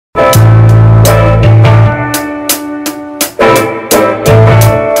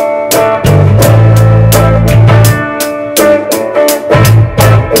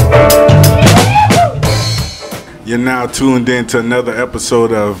now tuned in to another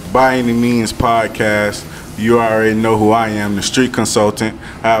episode of By Any Means Podcast. You already know who I am, the street consultant.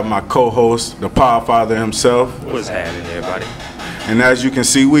 I have my co-host, the Podfather himself. What's happening, everybody? And as you can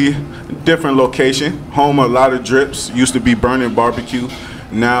see, we different location, home of a lot of drips. Used to be Burning Barbecue.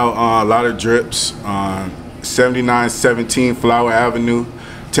 Now a lot of drips. 7917 Flower Avenue,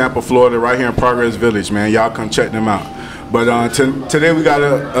 Tampa, Florida, right here in Progress Village, man. Y'all come check them out. But today we got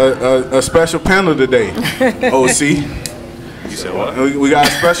a special panel today, OC. You said what? We got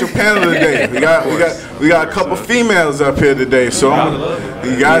a special panel today. We got a couple females up here today, so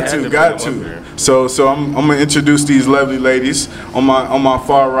you got to. So I'm gonna introduce these lovely ladies. On my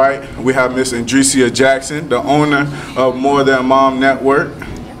far right, we have Miss Andresia Jackson, the owner of More Than Mom Network.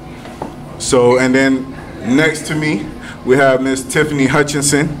 So, and then next to me, we have Miss Tiffany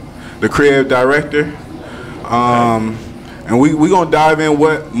Hutchinson, the creative director. And we gonna dive in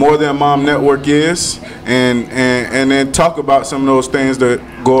what More Than Mom Network is, and then talk about some of those things that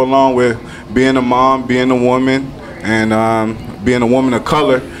go along with being a mom, being a woman, and being a woman of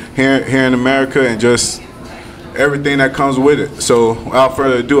color here in America, and just everything that comes with it. So without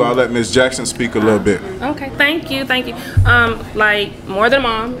further ado, I'll let Ms. Jackson speak a little bit. Okay, thank you. Like More Than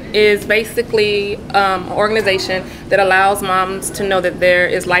Mom is basically an organization that allows moms to know that there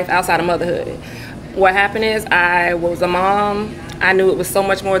is life outside of motherhood. What happened is I was a mom. I knew it was so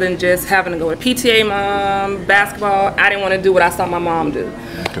much more than just having to go to PTA mom, basketball. I didn't want to do what I saw my mom do.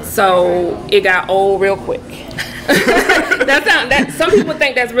 Okay. So it got old real quick. Some people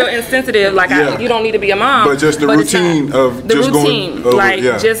think that's real insensitive, like you don't need to be a mom. But just the routine of the just routine, going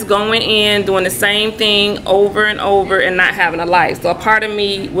over, just going in, doing the same thing over and over and not having a life. So a part of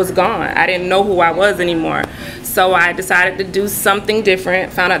me was gone. I didn't know who I was anymore. So I decided to do something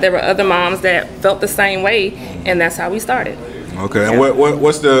different, found out there were other moms that felt the same way, and that's how we started. Okay, and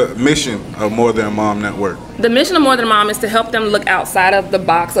what's the mission of More Than Mom Network? The mission of More Than Mom is to help them look outside of the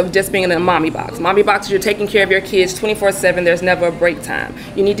box of just being in a mommy box. Mommy box is you're taking care of your kids 24/7. There's never a break time.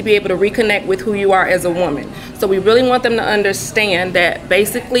 You need to be able to reconnect with who you are as a woman. So we really want them to understand that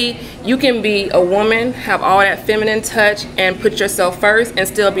basically you can be a woman, have all that feminine touch, and put yourself first, and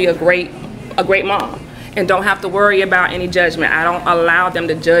still be a great mom. And don't have to worry about any judgment. I don't allow them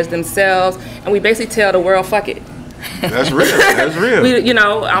to judge themselves, and we basically tell the world, fuck it. That's real. That's real.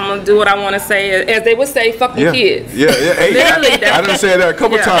 I'm gonna do what I want to say, as they would say, "Fuck the kids." Yeah. Hey, I done said that a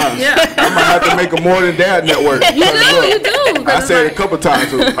couple times. Yeah. I might have to make a More Than Dad network. You do. I said it a couple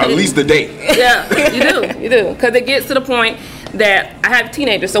times, at least a day. Yeah, you do. Because it gets to the point that I have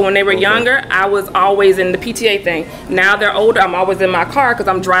teenagers, so when they were younger, I was always in the PTA thing. Now they're older, I'm always in my car because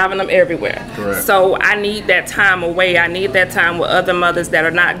I'm driving them everywhere. Correct. So I need that time away. I need that time with other mothers that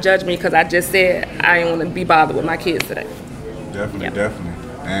are not judging me because I just said I didn't want to be bothered with my kids today. Definitely.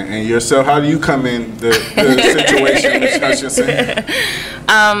 And yourself, how do you come in the situation, Ms. Hutchinson?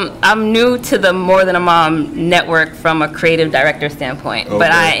 I'm new to the More Than a Mom Network from a creative director standpoint,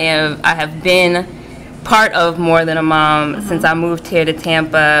 but I have been part of More Than a Mom since I moved here to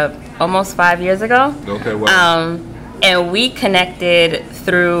Tampa almost 5 years ago. Okay, wow. And we connected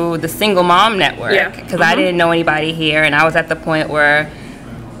through the Single Mom Network because I didn't know anybody here, and I was at the point where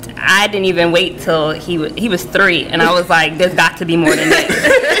I didn't even wait till he was 3, and I was like, there's got to be more than this.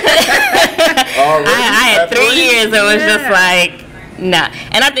 I had 3 years. It was just like, nah.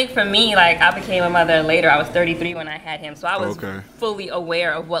 And I think for me, like, I became a mother later. I was 33 when I had him, so I was fully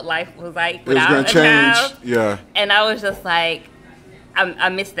aware of what life was like without a child. Yeah. And I was just like, I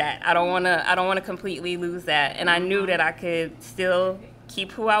miss that. I don't wanna completely lose that. And I knew that I could still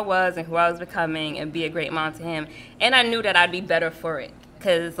keep who I was and who I was becoming and be a great mom to him. And I knew that I'd be better for it.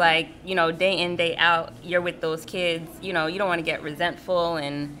 Because, like, day in, day out, you're with those kids. You don't want to get resentful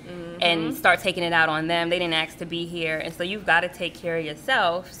and start taking it out on them. They didn't ask to be here. And so you've got to take care of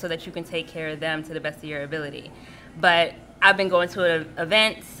yourself so that you can take care of them to the best of your ability. But I've been going to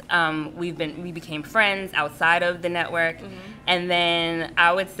events. We became friends outside of the network. And then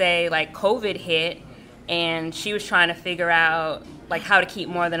I would say, like, COVID hit, and she was trying to figure out, like, how to keep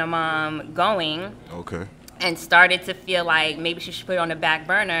More Than a Mom going. Okay. And started to feel like maybe she should put it on the back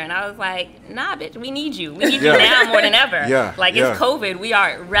burner. And I was like, nah, bitch, we need you. We need you now more than ever. It's COVID. We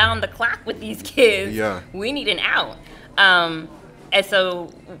are round the clock with these kids. Yeah. We need an out. And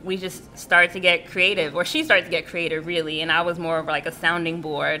so we just started to get creative, or she started to get creative, really. And I was more of like a sounding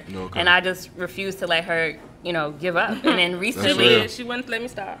board. Okay. And I just refused to let her, give up. And then recently, she wouldn't let me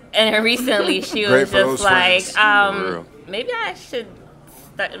stop. And then recently, she was just like, maybe I should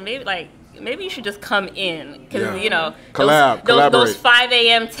start, maybe you should just come in, because those 5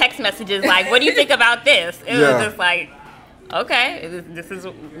 a.m. text messages like, what do you think about this? It was just like, okay, this is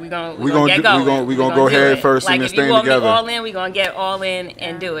we gonna get going. We gonna go head first and then stay together. Like if you all in, we gonna get all in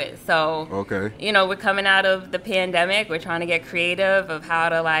and do it. So okay, you know, we're coming out of the pandemic. We're trying to get creative of how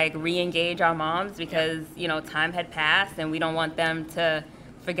to like re-engage our moms because you know time had passed and we don't want them to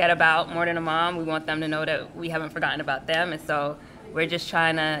forget about More Than a Mom. We want them to know that we haven't forgotten about them, and so. We're just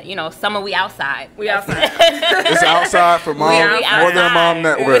trying to, you know, summer we outside. We outside. It's outside for More Than a Mom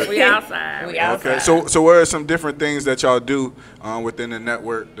Network. We outside. We outside. Okay, so what are some different things that y'all do within the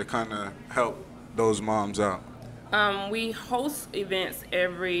network to kind of help those moms out? We host events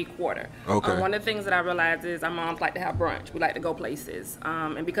every quarter. Okay. One of the things that I realized is our moms like to have brunch. We like to go places.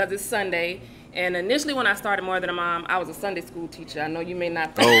 And because it's Sunday, and initially when I started More Than a Mom, I was a Sunday school teacher. I know you may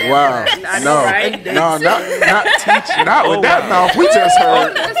not think Oh, wow. I know, right? No, not teaching. Not with that mouth we just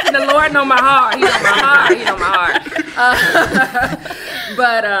heard. Listen, the Lord know my heart. He know my heart. He know my heart.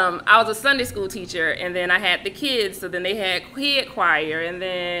 But I was a Sunday school teacher, and then I had the kids, so then they had kid choir, and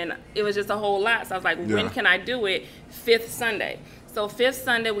then it was just a whole lot. So I was like, when can I do it? Fifth Sunday. So fifth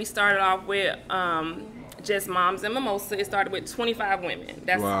Sunday, we started off with just moms and mimosa. It started with 25 women.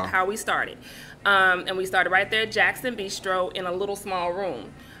 That's how we started. And we started right there at Jackson Bistro in a little small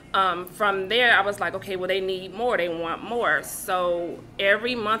room. From there, I was like, okay, well, they need more. They want more. So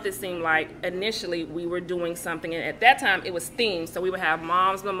every month, it seemed like initially we were doing something. And at that time, it was themed. So we would have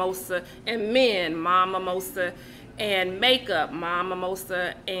Mom's Mimosa and Men, Mom Mimosa and Makeup, Mom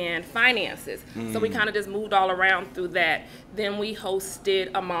Mimosa and Finances. So we kind of just moved all around through that. Then we hosted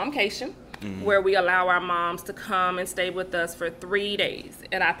a Momcation, where we allow our moms to come and stay with us for 3 days.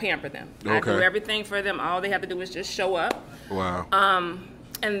 And I pamper them. I do everything for them. All they have to do is just show up. Wow.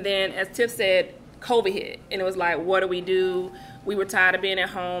 And then, as Tiff said, COVID hit, and it was like, what do we do? We were tired of being at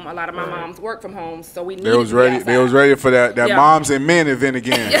home. A lot of my moms work from home, so we needed to be outside. They was ready for that Moms and Men event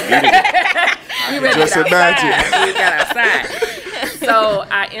again. We ready Just to get imagine. outside. We got outside. So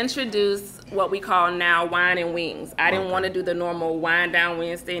I introduced what we call now Wine and Wings. I didn't want to do the normal Wine Down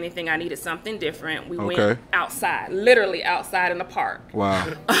Wednesday, anything. I needed something different. We went outside, literally outside in the park.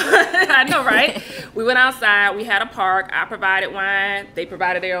 Wow. I know, right? We went outside. We had a park. I provided wine. They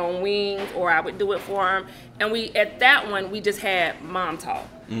provided their own wings, or I would do it for them. And at that one, we just had mom talk.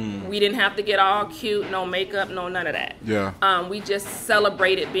 We didn't have to get all cute, no makeup, no none of that. Yeah. We just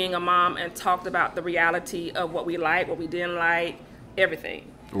celebrated being a mom and talked about the reality of what we liked, what we didn't like,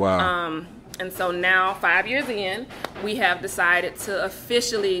 everything. Wow. And so now, 5 years in, we have decided to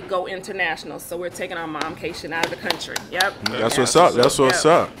officially go international. So we're taking our Momcation out of the country. Yep. That's what's up. That's what's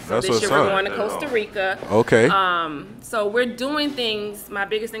up. That's this what's year up. we're going to Costa Rica. Okay. So we're doing things, my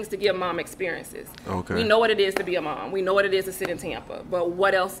biggest thing is to give mom experiences. Okay. We know what it is to be a mom. We know what it is to sit in Tampa. But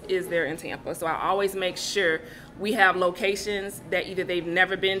what else is there in Tampa? So I always make sure we have locations that either they've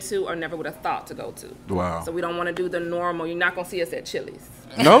never been to or never would have thought to go to. Wow. So we don't want to do the normal. You're not going to see us at Chili's.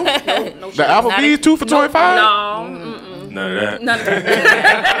 No? No The Applebee's 2 for $25? No. None of that. None of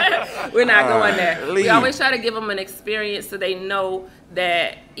that. We're not going there. leave. We always try to give them an experience so they know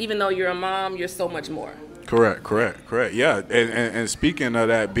that even though you're a mom, you're so much more. Correct. Yeah, and speaking of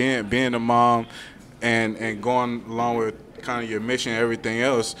that, being a mom and going along with kind of your mission and everything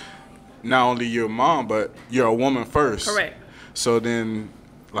else, not only you're a mom, but you're a woman first. Correct. So then,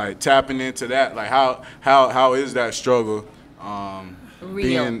 like, tapping into that, like, how is that struggle?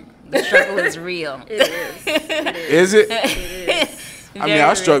 Real. The struggle is real. It is. Is it? It is. I mean,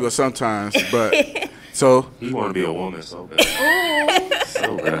 I struggle sometimes, but so. You want to be a woman so bad.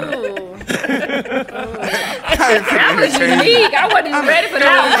 So bad. Ooh. That was unique. I wasn't even ready for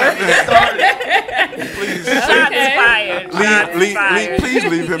that one. Shots fired. Please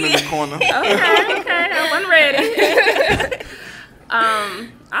leave him in the corner. Okay, I wasn't ready.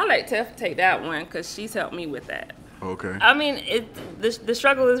 I'll let Tiff take that one because she's helped me with that. Okay. I mean, the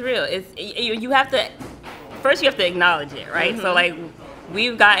struggle is real. You have to first you have to acknowledge it, right? So like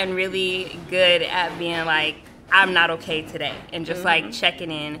we've gotten really good at being like, I'm not okay today, and just like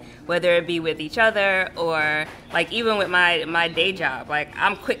checking in, whether it be with each other or like even with my day job. Like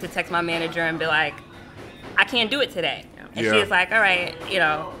I'm quick to text my manager and be like, I can't do it today, and she's like, all right,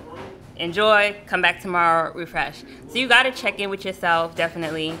 enjoy, come back tomorrow, refresh. So you got to check in with yourself,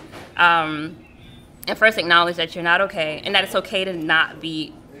 definitely. And first acknowledge that you're not okay and that it's okay to not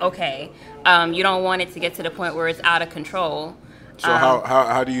be okay. You don't want it to get to the point where it's out of control. So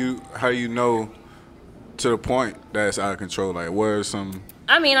how do you know to the point that it's out of control? Like, what are some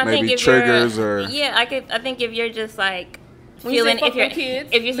think if triggers or I think if you're just like when you feeling say fuck them kids,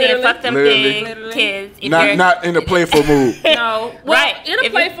 if you're saying fuck them kids, if not in a playful mood. No, well, right. In a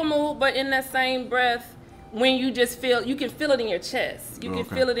playful mood, but in that same breath, when you can feel it in your chest, you can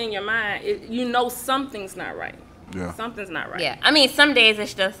feel it in your mind. You know something's not right. Yeah. Something's not right. Yeah, I mean, some days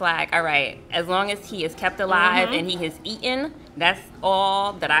it's just like, all right, as long as he is kept alive and he has eaten, that's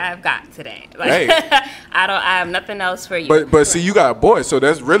all that I have got today. Like, Hey. I have nothing else for you. But see, you got a boy, so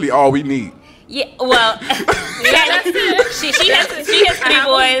that's really all we need. Yeah, well, she has 3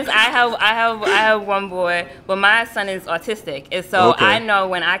 boys. I have 1 boy, but my son is autistic, and so Okay. I know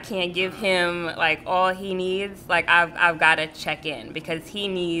when I can't give him like all he needs, like I've got to check in because he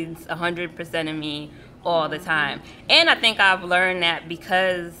needs 100% of me all the time. And I think I've learned that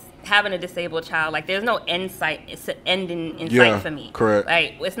because having a disabled child, like there's no end in Yeah, sight for me. correct.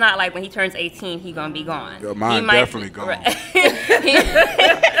 Like it's not like when he turns 18, he gonna be gone. Yeah, mine He might- definitely gone. Right.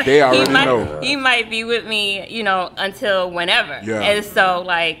 They already might, know. He might be with me, until whenever. Yeah. And so,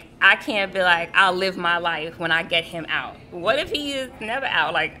 like, I can't be like, I'll live my life when I get him out. What if he is never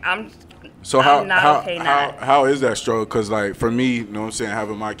out? Like, So I'm not okay now. how is that struggle? Because like for me, you know what I'm saying,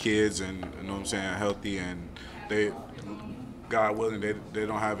 having my kids and you know what I'm saying, healthy, and they, God willing, they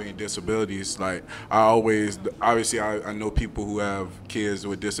don't have any disabilities. Like obviously I know people who have kids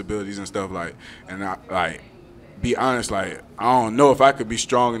with disabilities and stuff, like, and I like, be honest, like I don't know if I could be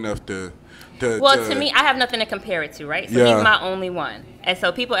strong enough to to me, I have nothing to compare it to, right? So Yeah. he's my only one. And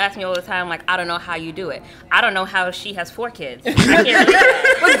so people ask me all the time, like, I don't know how you do it. I don't know how she has 4 kids. I can't relate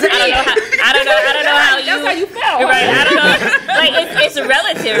to that. I don't know how you. That's how you felt. Right? I don't know. Like it's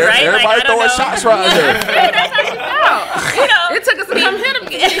relative, right? Everybody like, I don't throwing know. shots right there. Yeah, that's how she felt. It took us to come hit him.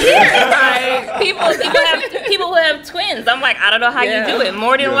 People who have twins, I'm like, I don't know how Yeah. you do it.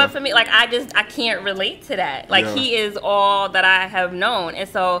 More than Yeah. one for me. Like I can't relate to that. Like Yeah. he is all that I have known, and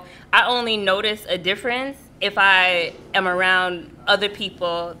so I only notice a difference if I am around other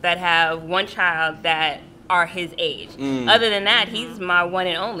people that have one child that are his age. Other than that, he's my one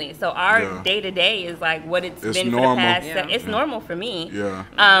and only. So our Yeah. day to day is like what it's been normal. for the past. Yeah. It's normal for me. Yeah.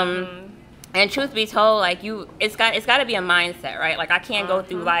 And truth be told, like it's got to be a mindset, right? Like I can't go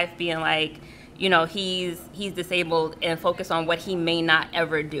through life being like, he's disabled and focus on what he may not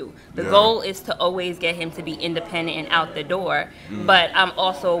ever do. The Yeah. goal is to always get him to be independent and out the door. But I'm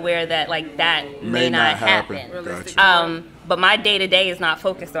also aware that like that may not happen. Gotcha. But my day to day is not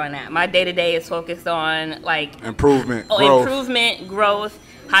focused on that. My day to day is focused on like Improvement, growth. improvement, growth,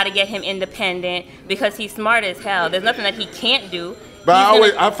 how to get him independent because he's smart as hell. There's nothing that he can't do. But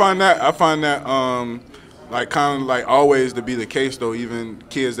He's gonna- I find that like kind of like always to be the case though. Even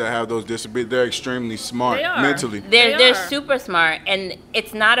kids that have those disabilities, they're extremely smart They are. mentally. They're They are. super smart, and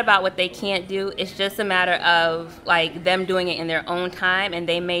it's not about what they can't do. It's just a matter of like them doing it in their own time, and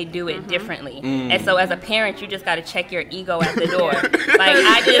they may do it differently. And so, as a parent, you just got to check your ego at the door. Like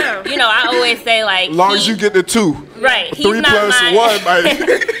I just, I always say like, As long as you get the 2, right, he's 3 not plus my, 1,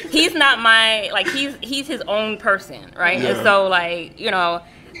 like, he's not my like he's his own person, right? Yeah. And so like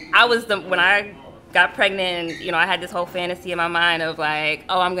I was when I got pregnant and I had this whole fantasy in my mind of like,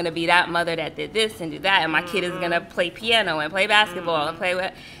 oh, I'm gonna be that mother that did this and do that, and my kid is gonna play piano and play basketball and play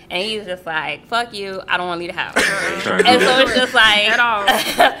with, and he's just like, fuck you, I don't want to leave the house. And so it's just like At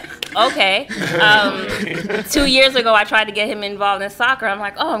all. okay. 2 years ago, I tried to get him involved in soccer. I'm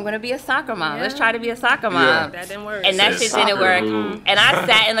like, oh, I'm gonna be a soccer mom. Let's try to be a soccer mom. Yeah. That didn't work. And that Said shit didn't soccer work. move. And I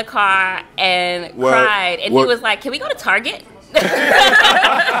sat in the car and Well, cried. And well- he was like, can we go to Target? well,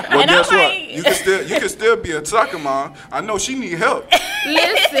 and guess I'm what? like- You can still be a soccer mom. I know she need help.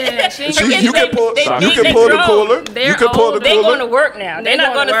 Listen, she ain't She, you can pull they the grown. cooler. They're You can pull the old. They cooler. going to work now. They're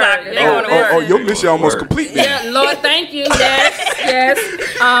not going to soccer. They're going to work. Oh, your mission almost Work. complete. Then. Yeah, Lord, thank you. Yes.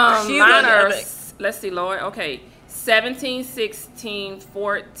 She's Mine on the are, other- let's see, Lord. Okay. 17, 16,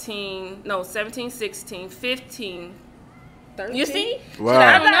 14, no, 17, 16, 15, 13. You see? Wow.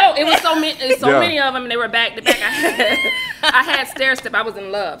 I don't know. It was so many, Yeah. many of them, and they were back to back. I had stair step. I was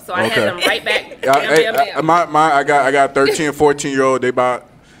in love, so I Okay. had them right back. I got 13 and 14-year-old. They about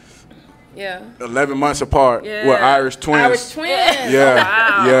Yeah. 11 months apart. Yeah. Well, Irish twins. Irish twins. Yeah,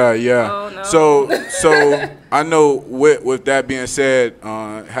 Oh, wow. yeah. Oh, no. So I know with that being said,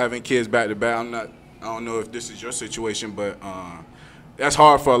 having kids back to back, I don't know if this is your situation, but that's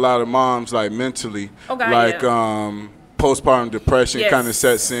hard for a lot of moms, like mentally. Oh, God, like yeah. Postpartum depression Yes. kind of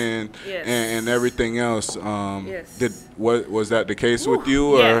sets in, Yes. and everything else. Yes. Was that the case with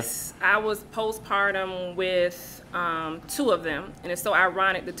you? Or? Yes, I was postpartum with 2 of them, and it's so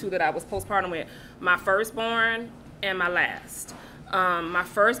ironic, the 2 that I was postpartum with, my firstborn and my last. My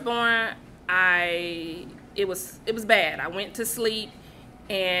firstborn, it was bad. I went to sleep,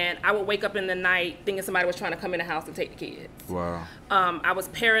 and I would wake up in the night thinking somebody was trying to come in the house and take the kids. Wow. I was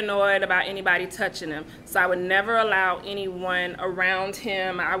paranoid about anybody touching him, so I would never allow anyone around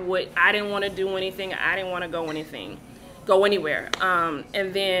him. I didn't want to do anything. I didn't want to go anywhere.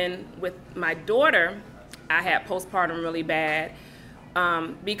 And then with my daughter, I had postpartum really bad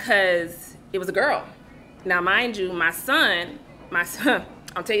because it was a girl. Now, mind you, my son,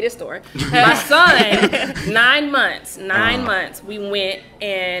 I'll tell you this story. My son, 9 months, we went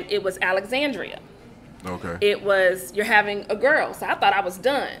and it was Alexandria. Okay. It was, you're having a girl. So I thought I was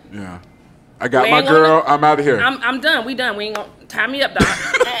done. Yeah. I got my girl. I'm out of here. I'm done. We done. We ain't gonna tie me up, doc.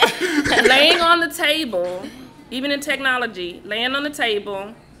 Laying on the table, even in technology, laying on the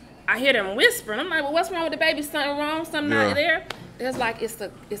table, I hear them whispering. I'm like, well, what's wrong with the baby? Something wrong? Something not there? It's like it's a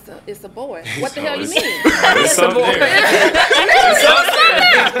boy. What the hell you mean? It's a boy.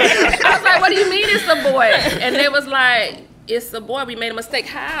 I was like, what do you mean it's a boy? And they was like, it's a boy. We made a mistake.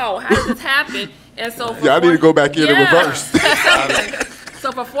 How? How did this happen? And so I need to go back in and reverse.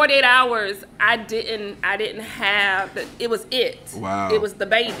 So for 48 hours, I didn't have it was it. Wow. It was the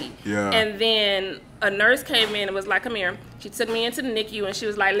baby. Yeah. And then a nurse came in and was like, come here. She took me into the NICU and she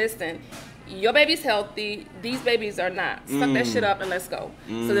was like, listen, your baby's healthy. These babies are not. Suck that shit up and let's go.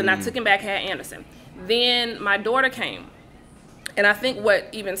 So then I took him back, had Anderson. Then my daughter came. And I think what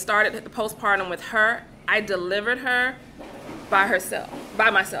even started the postpartum with her, I delivered her by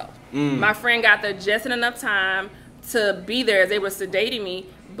myself. My friend got there just in enough time to be there as they were sedating me,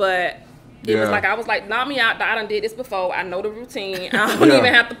 but it was like, knock me out. I done did this before. I know the routine. I don't even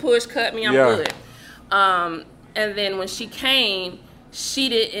have to push, cut me. I'm good. And then when she came, she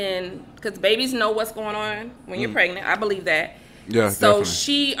didn't, because babies know what's going on when you're pregnant. I believe that. Yeah, so definitely.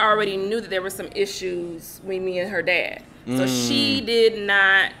 she already knew that there were some issues with me and her dad. So she did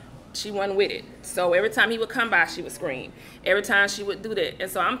not, she wasn't with it. So every time he would come by, she would scream. Every time she would do that. And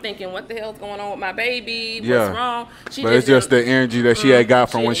so I'm thinking, what the hell's going on with my baby? What's wrong? But it's just the energy that she had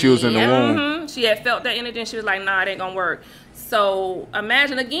got from when she was in the womb. She had felt that energy and she was like, nah, it ain't gonna work. So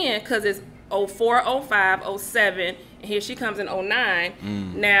imagine again, because it's 04, 05, 07, and here she comes in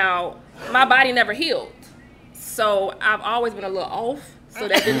 09. Now, my body never healed. So I've always been a little off, so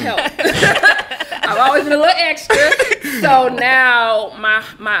that didn't help. I've always been a little extra. So now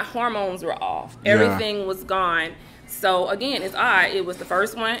my hormones were off. Everything was gone. So again, it's odd. It was the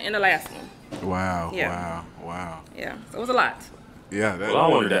first one and the last one. Wow, Yeah. wow. Yeah, so it was a lot. Yeah. Well, I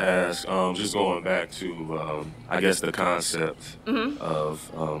wanted to ask, just going back to, I guess, the concept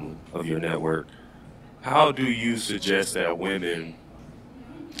of your network. How do you suggest that women?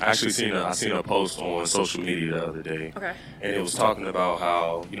 I seen a post on social media the other day, and it was talking about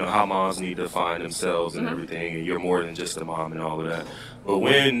how how moms need to find themselves and everything, and you're more than just a mom and all of that. But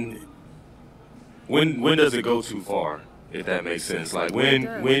when does it go too far? If that makes sense, like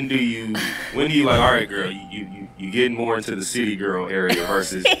when do you like, all right, girl, you getting more into the city girl area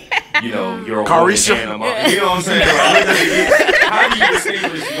versus you're a Carisha. woman and a mom. You know what I'm saying? Like, how do you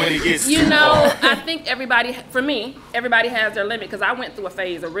distinguish when it gets too far? I think everybody has their limit, because I went through a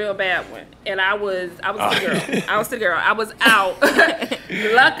phase, a real bad one, and I was the girl. I was the girl. I was out.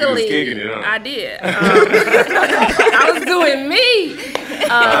 Luckily, kicking it, huh? I did. I was doing me.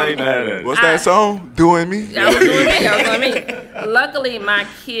 I ain't mad at it. What's that song? Doing Me? I was doing me. Luckily, my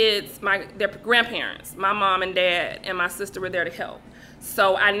kids, their grandparents, my mom and dad, and my sister were there to help.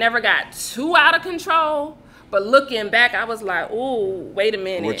 So I never got too out of control. But looking back, I was like, ooh, wait a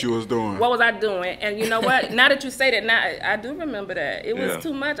minute. What you was doing? What was I doing? And you know what? Now that you say that, now I do remember that. It was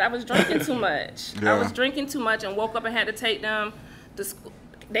too much. I was drinking too much. I was drinking too much and woke up and had to take them to school.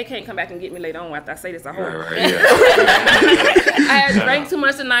 They can't come back and get me later on after I say this. I hope. I had drank too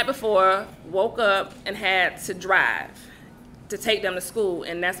much the night before, woke up, and had to drive to take them to school.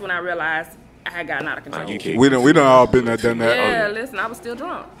 And that's when I realized I had gotten out of control. We done all been there, done that. Yeah, listen, I was still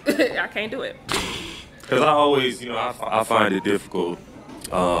drunk. I can't do it. Because I always, I find it difficult.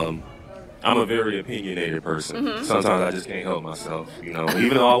 I'm a very opinionated person. Sometimes I just can't help myself,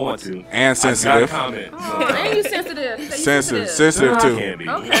 even though I want to. And sensitive. I comment. And you sensitive. Sensitive too. I can be.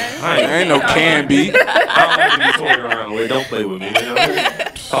 Okay. Ain't no can be. I don't like to be toyed around with. Don't play with me.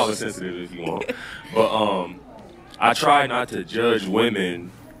 Call it sensitive if you want. But I try not to judge women,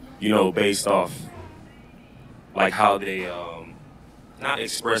 based off like how they not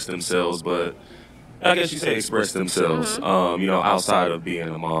express themselves, but I guess you say express themselves, outside of being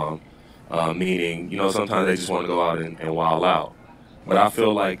a mom. Meaning, sometimes they just want to go out and wild out. But I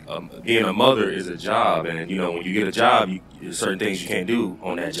feel like being a mother is a job, and when you get a job, there's certain things you can't do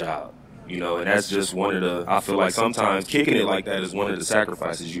on that job. And that's just one of the. I feel like sometimes kicking it like that is one of the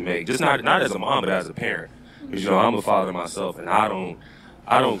sacrifices you make. Just not as a mom, but as a parent. Because I'm a father myself, and I don't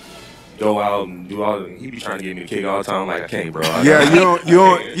go out and do all. He be trying to get me to kick all the time. I'm like, I can't, bro. You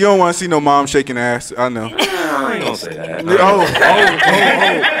don't want to see no mom shaking ass. I know. I ain't gonna say that.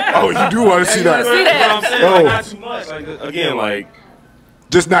 Oh, you do want to see that. But I'm saying, not too much. Like again, like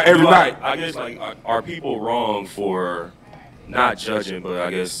Just not every night. I guess like are people wrong for not judging, but I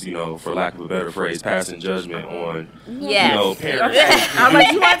guess, you know, for lack of a better phrase, passing judgment on, Yes. you know, parents. I'm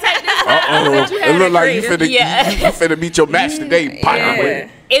like, you want to take this? It look like you finna, Yeah. you finna meet your match today, partner.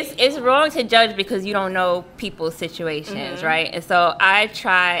 It's wrong to judge because you don't know people's situations, right? And so I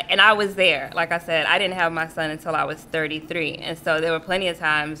try, and I was there. Like I said, I didn't have my son until I was 33, and so there were plenty of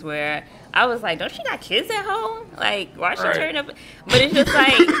times where I was like, "Don't you got kids at home? Like, why should turn up?" But it's just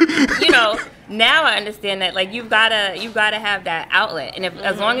like, you know. Now I understand that, like, you've gotta have that outlet, and if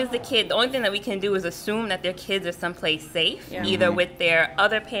as long as the kid, the only thing that we can do is assume that their kids are someplace safe, either with their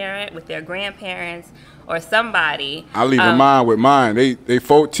other parent, with their grandparents, or somebody. I leave mine with mine. They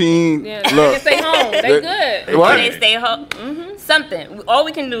 14. Yeah, Look, they stay home. They good. What? They stay home. Something. All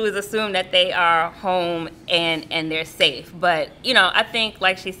we can do is assume that they are home and they're safe. But you know, I think,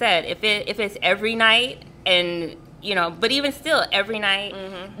 like she said, if it's every night, and you know, but even still, every night,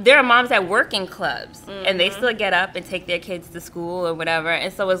 there are moms that work in clubs, and they still get up and take their kids to school or whatever.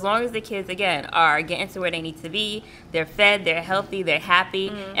 And so as long as the kids, again, are getting to where they need to be, they're fed, they're healthy, they're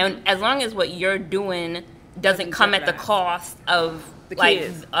happy, and as long as what you're doing doesn't come at the cost of The like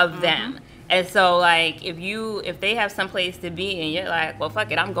kids. of them. And so, like, if they have someplace to be, and you're like, well,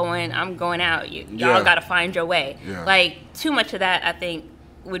 fuck it, I'm going out. Y'all got to find your way. Yeah. Like, too much of that, I think,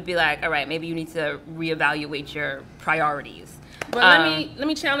 would be like, all right, maybe you need to reevaluate your priorities. But let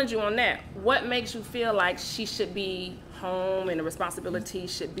me challenge you on that. What makes you feel like she should be home and the responsibility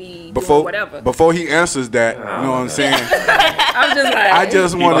should be doing whatever? Before he answers that, you know what I'm saying? I'm just like, I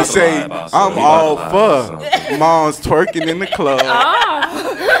just want to say I'm all for moms twerking in the club,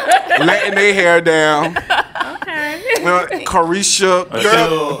 letting their hair down. Carisha,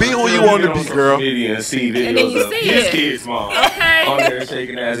 girl, be who you want to be, girl. And see And then videos you of see his it. kids' mom Okay. on there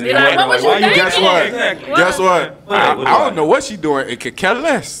shaking ass. And Be like, what was you thinking? Guess what? Exactly. Guess what? I What? don't know what she doing. It could care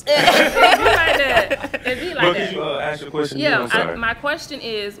less. It'd be like that. It'd be like But that. could you ask your question? Yeah, I'm sorry. my question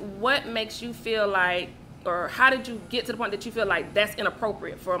is, what makes you feel like, or how did you get to the point that you feel like that's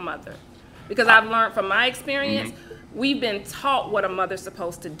inappropriate for a mother? Because I've learned from my experience, we've been taught what a mother's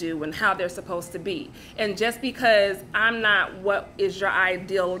supposed to do and how they're supposed to be. And just because I'm not what is your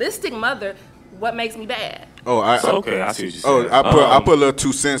idealistic mother, what makes me bad? Oh, Okay, I see what you're saying. I put a little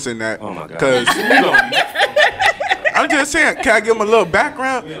 2 cents in that. Oh my God. Cause I'm just saying, can I give him a little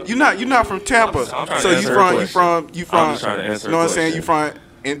background? You're not from Tampa, I'm trying to so answer her question. you from. I'm just trying to answer You know her what I'm saying? You from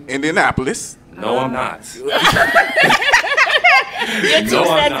Indianapolis. No, I'm not. Your 2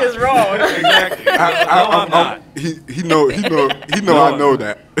 cents is wrong. Exactly. I'm not. He know I know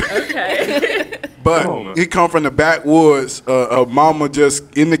that. Okay. But Come on, man. he come from the backwoods. Mama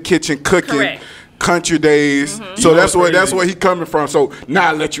just in the kitchen cooking. Correct. Country days. So that's where he coming from. So now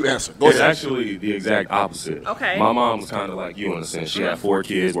I let you answer. Go It's ahead. actually the exact opposite. Okay. My mom was kind of like you in a sense. She had 4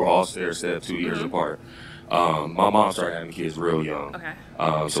 kids. We're all stair-step 2 years apart. My mom started having kids real young.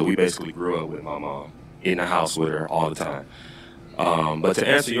 Okay. So we basically grew up with my mom in the house with her all the time. But to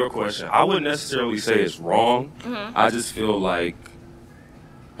answer your question, I wouldn't necessarily say it's wrong. I just feel like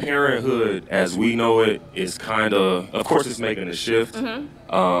parenthood as we know it is kind of course it's making a shift,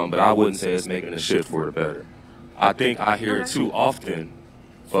 but I wouldn't say it's making a shift for the better. I think I hear it too often,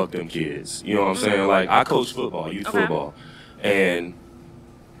 fuck them kids. You know what I'm saying? Like, I coach football, youth football, and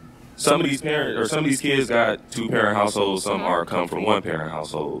some of these parents or some of these kids got 2-parent households, some are come from 1-parent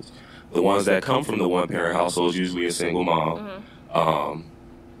households. The ones that come from the 1-parent households usually a single mom.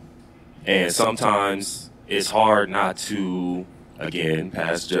 And sometimes it's hard not to, again,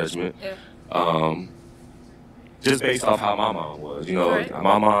 pass judgment. Just based off how my mom was. You know,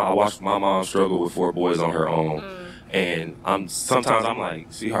 I watched my mom struggle with 4 boys on her own. And sometimes I'm like,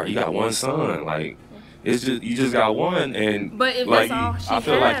 sweetheart, you got 1 son. Like, it's just you just got 1, and But if like that's all she I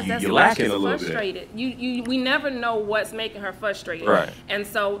feel has, like that's you're why lacking she's a little frustrated. We never know what's making her frustrated. Right. And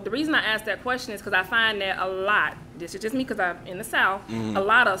so the reason I ask that question is because I find that a lot, this is just me because I'm in the South, a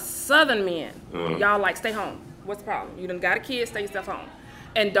lot of Southern men, y'all like, stay home. What's the problem? You done got a kid, stay yourself home.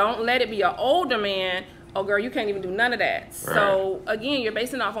 And don't let it be an older man, oh girl, you can't even do none of that. Right. So again, you're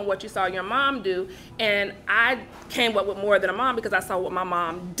basing off on what you saw your mom do, and I came up with more than a mom because I saw what my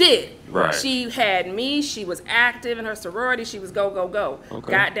mom did. Right. She had me, she was active in her sorority, she was go, go, go.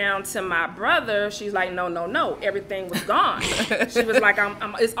 Okay. Got down to my brother, she's like, no, no, no, everything was gone. She was like,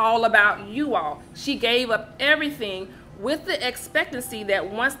 it's all about you all. She gave up everything with the expectancy that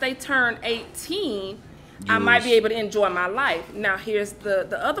once they turn 18, I might be able to enjoy my life. Now here's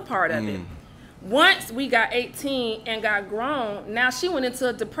the other part of it. Once we got 18 and got grown, now she went into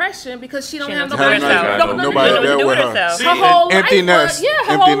a depression because she don't have nobody there with her. Her whole Empty life nest. was,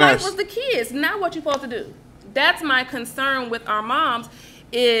 her Empty whole life nest. was the kids. Now what you supposed to do? That's my concern with our moms.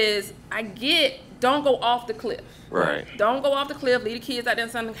 is don't go off the cliff. Right. Don't go off the cliff, leave the kids out there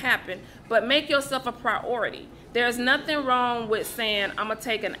and something happen, but make yourself a priority. There's nothing wrong with saying, I'm going to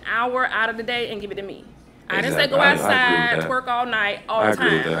take an hour out of the day and give it to me. I didn't say go outside, twerk all night, all the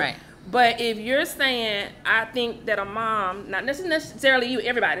time. Right. But if you're saying, I think that a mom, not necessarily you,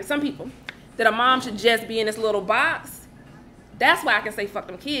 everybody, some people, that a mom should just be in this little box, that's why I can say fuck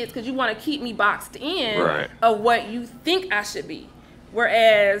them kids, because you want to keep me boxed in of what you think I should be.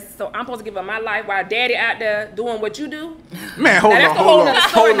 Whereas, so I'm supposed to give up my life while daddy out there doing what you do? Man, hold on. It's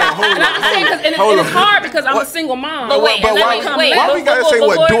hard because I'm a single mom. But wait, why we gotta say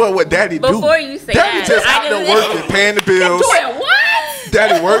doing what daddy do? Before you say daddy just out there working, paying the bills. Doing what?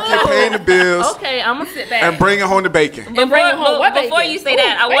 Daddy working, paying the bills. Okay, I'm gonna sit back and bringing home the bacon. Before you say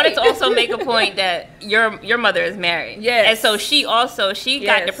that, I wanted to also make a point that your mother is married. Yes. And so she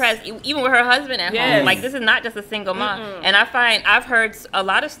got depressed even with her husband at home. Like, this is not just a single mom. And I've heard a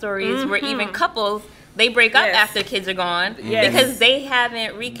lot of stories where even couples, they break up after kids are gone because they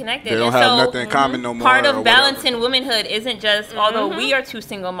haven't reconnected. They don't have nothing in common no more. Part of balancing womanhood isn't just, although we are two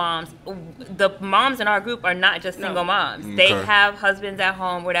single moms, the moms in our group are not just single moms. They have husbands at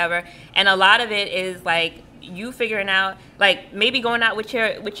home, whatever. And a lot of it is like you figuring out, like, maybe going out with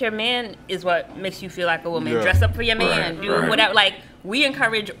your man is what makes you feel like a woman. Dress up for your man, do whatever. Like, we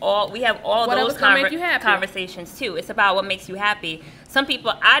encourage we have all those conversations too. It's about what makes you happy. Some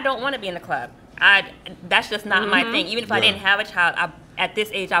people, I don't want to be in the club. That's just not my thing. Even if I didn't have a child, at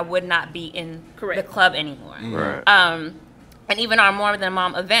this age, I would not be in the club anymore. Right. And even our More Than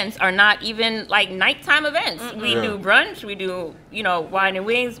Mom events are not even like nighttime events. We do brunch, we do, wine and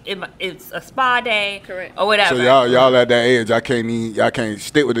wings. It's a spa day, or whatever. So y'all at that age, y'all can't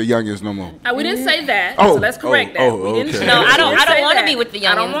stick with the youngest no more. We didn't say that. So let's correct that. Okay. No, I don't want to be with the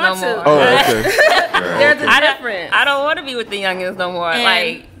youngins no more. Oh, okay. There's a difference. I don't want to be with the youngins no more.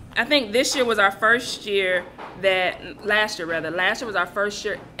 And I think this year was our first year last year was our first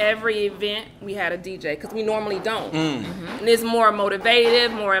year. Every event we had a DJ because we normally don't. And it's more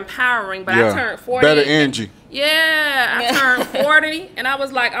motivative, more empowering. But I turned 40. Better energy. Yeah, I turned 40, and I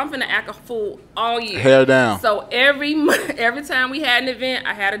was like, I'm finna act a fool all year. Hair down. So every time we had an event,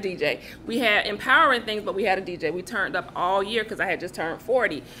 I had a DJ. We had empowering things, but we had a DJ. We turned up all year because I had just turned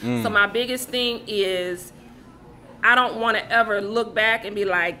 40. So my biggest thing is I don't want to ever look back and be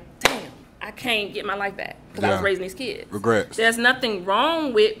like, damn, I can't get my life back because I was raising these kids. Regrets. There's nothing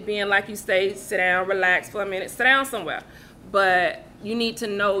wrong with being, like you say, sit down, relax for a minute, sit down somewhere. But you need to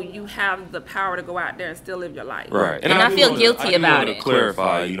know you have the power to go out there and still live your life. Right. And I feel guilty about it. To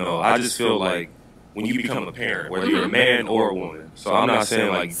clarify, I just feel like when you become a parent, whether you're a man or a woman, so I'm not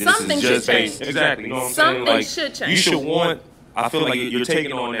saying like this something is just should change. based. Exactly. You know what I'm something saying? Like, should change. You should want, I feel like you're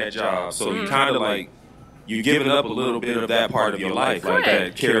taking on that job, so you kind of like, you're giving up a little bit of that part of your life, like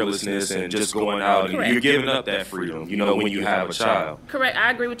that carelessness and just going out. And you're giving up that freedom, when you have a child. Correct.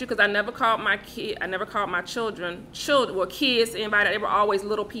 I agree with you because I never called my children, well, kids, anybody. They were always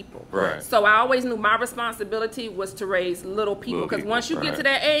little people. Right. So I always knew my responsibility was to raise little people because once you get to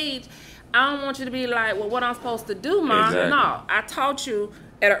that age, I don't want you to be like, well, what I'm supposed to do, Mom? Exactly. No, I taught you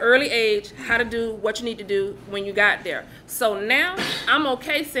at an early age how to do what you need to do when you got there. So now I'm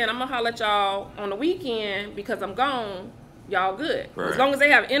okay saying I'm gonna holler at y'all on the weekend because I'm gone. Y'all good. Right. As long as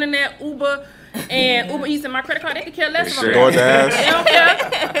they have internet, Uber, and Uber Eats and my credit card, they could care less from DoorDash. They don't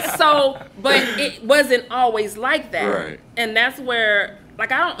care. So, but it wasn't always like that. Right. And that's where,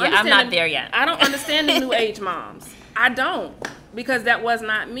 like, I don't understand. I'm not there yet. I don't understand the new age moms. I don't, because that was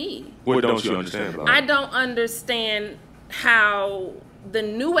not me. What don't you understand about it? I don't understand how the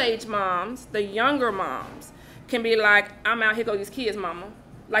new age moms, the younger moms, can be like, I'm out here go these kids, mama.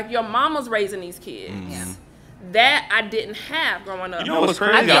 Like, your mama's raising these kids. That I didn't have growing up. You know what's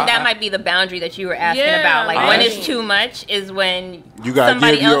crazy? I think that might be the boundary that you were asking about. Like, when it's too much is when you gotta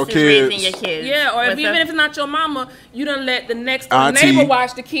somebody give your else is kids. raising your kids. Yeah, or even if it's not your mama, you done let the next door neighbor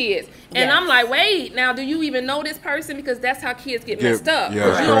watch the kids. And I'm like, wait, now do you even know this person? Because that's how kids get messed up.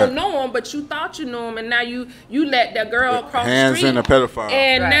 Yeah, you don't know them, but you thought you knew them, and now you let that girl cross the street. Hands in a pedophile.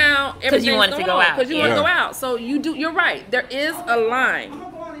 And now everything's you wanted to go out. Because you want to go out. So you're right. There is a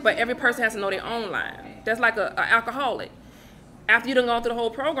line, but every person has to know their own line. That's like an alcoholic. After you done gone through the whole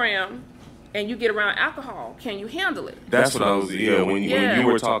program and you get around alcohol, can you handle it? That's what I was, when you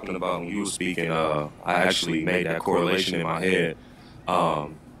were talking about, when you were speaking, I actually made that correlation in my head to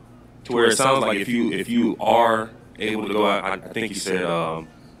where it sounds like if you are able to go out, I think you said,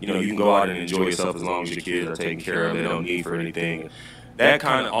 you can go out and enjoy yourself as long as your kids are taken care of, they don't need for anything. That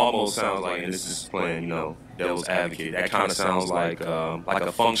kind of almost sounds like, and this is playing, devil's advocate, that kind of sounds like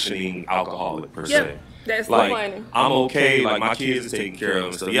a functioning alcoholic per se. That's so like, funny. I'm okay, like my kids is taken care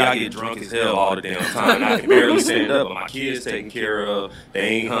of. So yeah, I get drunk as hell all the damn time. I can barely stand up, but my kids taken care of. They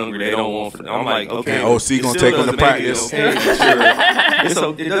ain't hungry. They don't want food. I'm like, okay. And OC gonna take them to practice.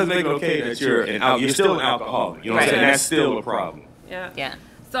 It doesn't make it okay that you're still an alcoholic. You know what I'm saying? That's still a problem. Yeah.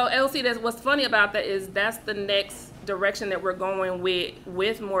 So LC, what's funny about that is that's the next direction that we're going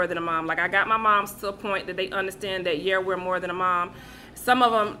with More Than a Mom. Like I got my moms to a point that they understand that we're more than a mom. Some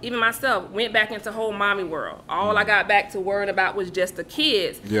of them, even myself, went back into whole mommy world. All I got back to worrying about was just the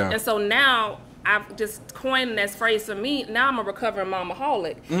kids. Yeah. And so now I've just coined this phrase for me. Now I'm a recovering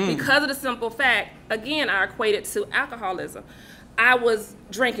momaholic because of the simple fact. Again, I equate it to alcoholism. I was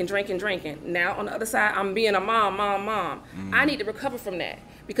drinking. Now on the other side, I'm being a mom. I need to recover from that.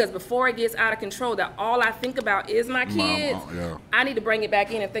 Because before it gets out of control, that all I think about is my kids, I need to bring it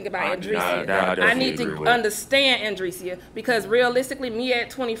back in and think about Andresia. I need to understand Andresia, because realistically, me at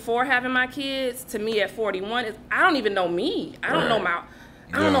 24 having my kids, to me at 41, I don't even know me. I don't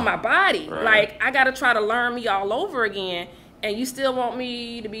know my body. Right. Like, I got to try to learn me all over again. And you still want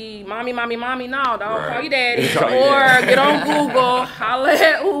me to be mommy? No, dog. Call your daddy. Or get on Google, holla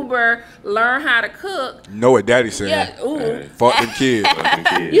at Uber, learn how to cook. Know what daddy said. Yeah, ooh. Fuck the kids.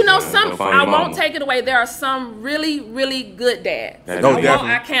 You know, I won't take it away. There are some really, really good dads. I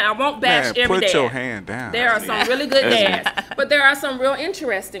won't bash every dad. Put your hand down. There are some really good dads. But there are some real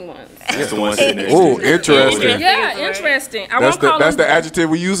interesting ones. That's the one sitting there. Ooh, interesting. Yeah, interesting. That's the adjective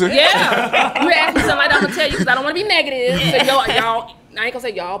we're using? Yeah. You ask me something like that, I'm going to tell you because I don't want to be negative. So y'all, I ain't gonna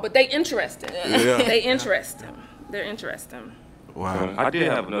say y'all, but they interesting. Yeah. They interesting. They're interesting. Wow. I did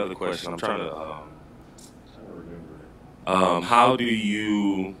have another question. I'm trying to remember. How do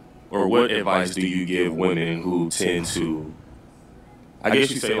you, or what advice do you give women who tend to, I guess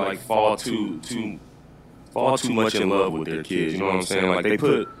you say, like, fall too much in love with their kids? You know what I'm saying? Like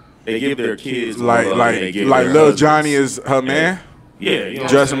they give their kids like Lil Johnny is her man. Yeah, you know,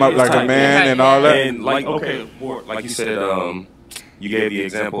 dress him up like a man and all that. And like, okay, more like you said, you gave the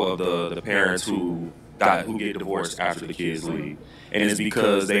example of the parents who get divorced after the kids leave, and it's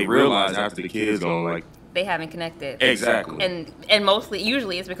because they realize after the kids gone, like, they haven't connected. Exactly. And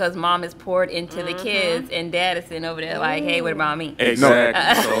usually it's because mom is poured into the kids and dad is sitting over there like, hey, what about me?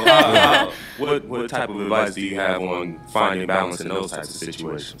 Exactly. So what type of advice do you have on finding balance in those types of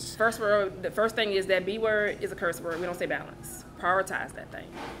situations? The first thing is that B word is a curse word. We don't say balance. Prioritize that thing.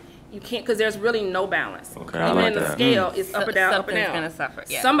 You can't, because there's really no balance. Okay, even in the scale, it's up and down, up and down. Something's gonna suffer.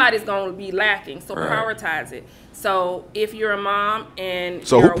 Yeah. Somebody's gonna be lacking, so prioritize it. So if you're a mom and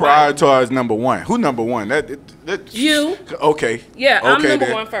so who prioritizes number one? Who number one? That you. Okay. Yeah, I'm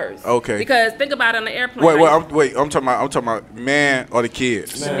number one first. Okay. Because think about it on the airplane. I'm talking about man or the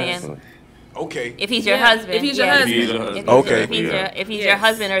kids. The man. Okay. If he's your husband. If he's your husband. Okay. If he's your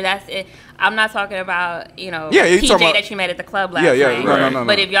husband, or that's it. I'm not talking about, PJ that you met at the club last night. No.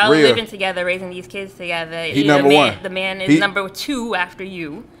 But if y'all are living together, raising these kids together, he number one. The man is number two after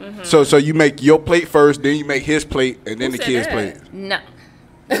you. Mm-hmm. So you make your plate first, then you make his plate, and then the kids' plate. No.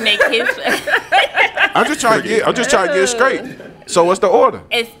 You make his I'm just trying to get it straight. So what's the order?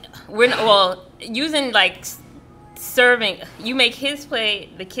 Using like serving, you make his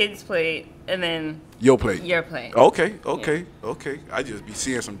plate, the kids' plate, and then your plate. Okay. I just be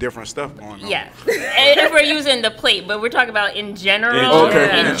seeing some different stuff going on. Yeah. If we're using the plate, but we're talking about in general.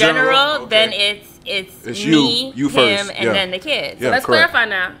 In general, then it's me, you him, first. and then the kids. So let's clarify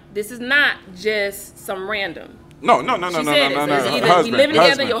now. This is not just some random. No. She said it's we living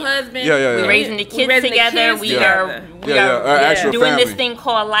together, your husband. Yeah. We're raising the kids together. We are doing this thing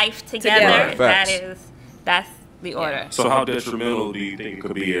called life together. That's the order. So how detrimental do you think it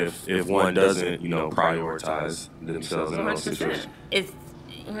could be if one doesn't, prioritize themselves in those situations? It's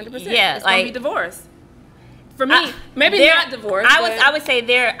 100%. Yeah, it's gonna be divorce. For me, maybe not divorce. I would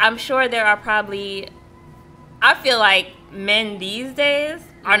say I'm sure there are probably. I feel like men these days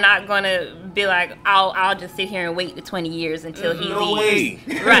are not gonna be like, I'll just sit here and wait the 20 years until he leaves.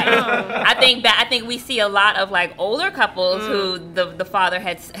 Way. Right. I think we see a lot of like older couples who the father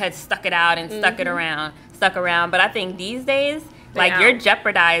had stuck it out and stuck around. But I think these days, you're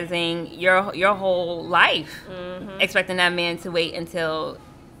jeopardizing your whole life, expecting that man to wait until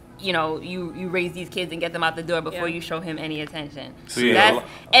you raise these kids and get them out the door before you show him any attention. So,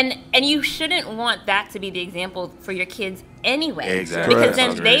 and you shouldn't want that to be the example for your kids anyway. Exactly. Because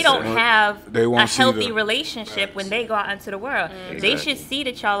then they don't have a healthy the relationship when they go out into the world. They should see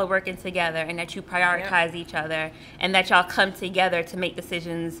that y'all are working together and that you prioritize each other and that y'all come together to make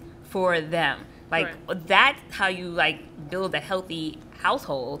decisions for them. That's how you build a healthy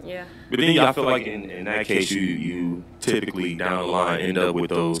household. Yeah. But then I feel like in that case, you typically down the line end up with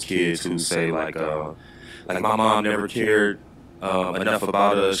those kids who say like my mom never cared enough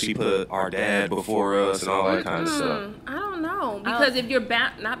about us. She put our dad before us and all that kind of stuff. I don't know, because if you're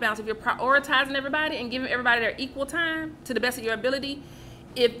not balanced, if you're prioritizing everybody and giving everybody their equal time to the best of your ability,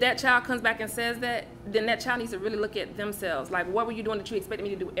 if that child comes back and says that, then that child needs to really look at themselves. Like, what were you doing that you expected me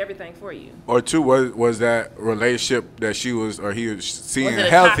to do everything for you? Or two, was that relationship that she was or he was seeing Was it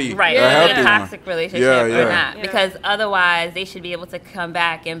healthy? right? A Was it healthy a toxic relationship or not? Yeah. Because otherwise, they should be able to come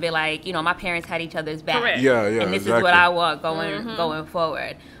back and be like, you know, my parents had each other's back. Correct. Yeah, And this is what I want going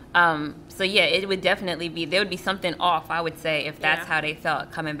forward. So yeah, it would definitely be, there would be something off, I would say, if that's how they felt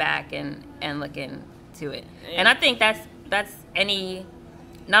coming back and looking to it. Yeah. And I think that's any,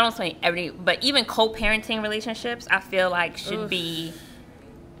 not only every, but even co-parenting relationships, I feel like should be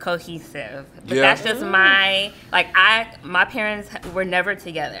cohesive. But that's just my parents were never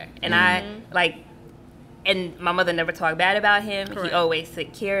together, and and my mother never talked bad about him. Correct. He always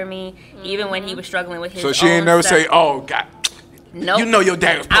took care of me, even when he was struggling with his So she ain't never stuff. say, "Oh God, Nope. you know your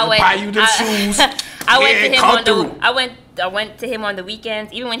dad was supposed to buy you the shoes." I went to him come on through. I went to him on the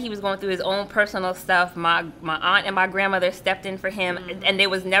weekends, even when he was going through his own personal stuff. My aunt and my grandmother stepped in for him, and there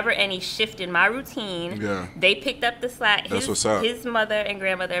was never any shift in my routine. Yeah. They picked up the slack. That's what's up. His mother and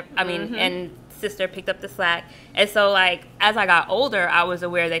grandmother, and sister picked up the slack. And so, like, as I got older, I was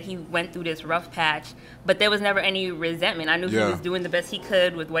aware that he went through this rough patch, but there was never any resentment. I knew he was doing the best he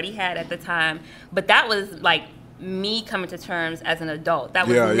could with what he had at the time. But that was like me coming to terms as an adult. That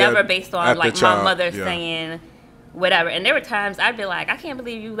was never based on like my mother saying whatever. And there were times I'd be like, I can't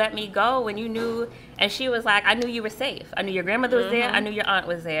believe you let me go when you knew. And she was like, I knew you were safe. I knew your grandmother was there. I knew your aunt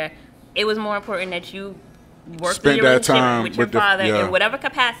was there. It was more important that you worked through your relationship with your father in whatever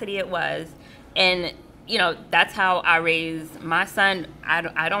capacity it was. And, you know, that's how I raised my son.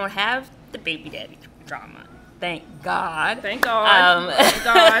 I don't have the baby daddy drama. Thank God. Thank God. Thank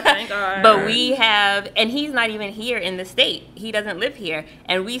God. Thank God. But we have, and he's not even here in the state. He doesn't live here.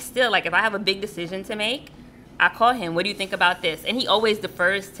 And we still, like, if I have a big decision to make, I call him, what do you think about this? And he always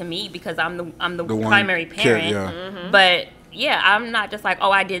defers to me because I'm the primary parent. But, yeah, I'm not just like, oh,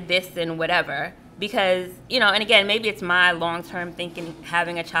 I did this and whatever. Because, you know, and again, maybe it's my long-term thinking,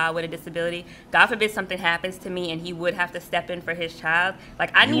 having a child with a disability. God forbid something happens to me and he would have to step in for his child.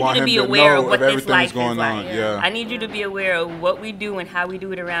 Like, I need you to be aware of what this life is like. I need you to be aware of what we do and how we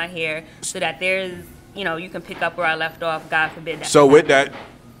do it around here so that there's, you know, you can pick up where I left off, God forbid that. So with that,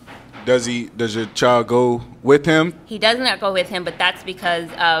 does your child go with him? He does not go with him, but that's because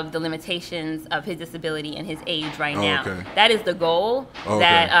of the limitations of his disability and his age right now. Okay. That is the goal.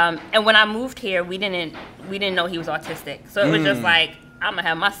 That and when I moved here, we didn't know he was autistic, so it was just like, I'm gonna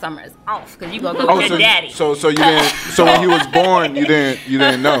have my summers off because you gonna go with your daddy. So you didn't. So when he was born, you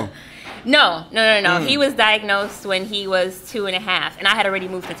didn't know. No. He was diagnosed when he was 2.5, and I had already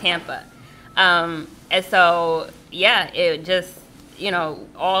moved to Tampa, and so yeah, it just, you know,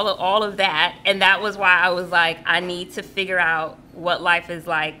 all of that, and that was why I was like, I need to figure out what life is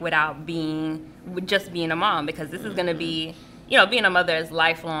like without just being a mom, because this is gonna be, you know, being a mother is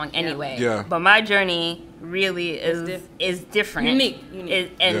lifelong anyway. Yeah. But my journey really is different, unique.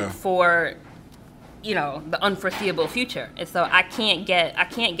 For, you know, the unforeseeable future, and so I can't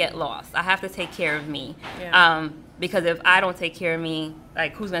get lost. I have to take care of me, because if I don't take care of me,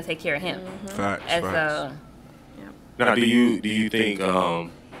 like, who's gonna take care of him? Facts. And so. Now, do you think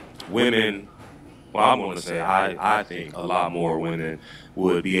women? Well, I'm going to say I think a lot more women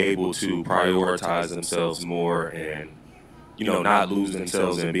would be able to prioritize themselves more and, you know, not lose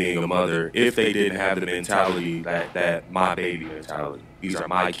themselves in being a mother if they didn't have the mentality that my baby mentality. These are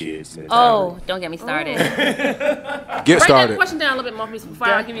my kids mentality. Oh, don't get me started. Get started. Break that question down a little bit more before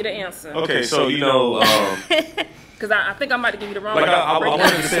I give you the answer. Okay, so you know. Because I think I might give you the wrong Like one. I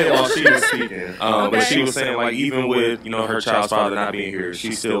wanted to say it while she was speaking, but she was saying, like, even with, you know, her child's father not being here,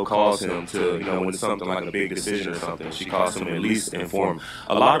 she still calls him to, you know, when it's something like a big decision or something, she calls him to at least inform.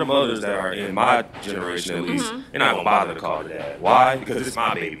 A lot of mothers that are in my generation, at least, they're not gonna bother to call their dad. Why? Because it's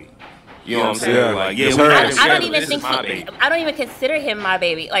my baby. You know what I'm saying? Yeah. Like, yeah, It's we her. had it I don't together, even this think is my baby. I don't even consider him my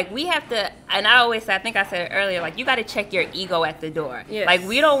baby. Like, we have to, and I always say, I think I said it earlier, like, you got to check your ego at the door. Yes. Like,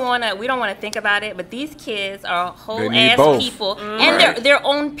 we don't want to think about it, but these kids are They need whole ass both. people, and they're their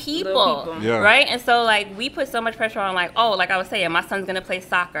own people, people. Yeah. right? And so, like, we put so much pressure on, like, oh, like I was saying, my son's gonna play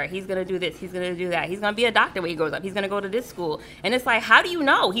soccer, he's gonna do this, he's gonna do that, he's gonna be a doctor when he grows up, he's gonna go to this school, and it's like, how do you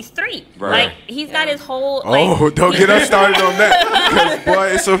know? He's 3, Right. like, he's got his whole. Like, Oh, don't get us started on that. 'Cause, boy,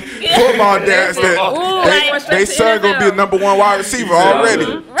 it's a football dads that they son gonna be a number 1 wide receiver already.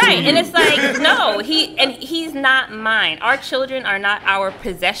 Right, and it's like, no, he's not mine. Our children are not our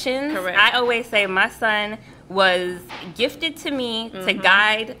possessions. Correct. I always say my son was gifted to me to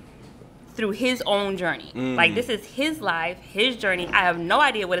guide through his own journey. Like, this is his life, his journey. I have no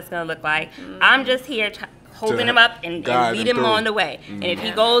idea what it's gonna look like. I'm just here holding him up and lead him on the way. And if he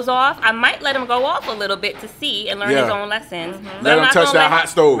goes off, I might let him go off a little bit to see and learn his own lessons. Let him touch that hot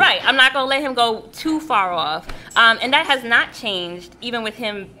stove. Right, I'm not gonna let him go too far off. And that has not changed, even with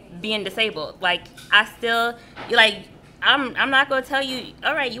him being disabled. Like, I still, like, I'm not gonna tell you,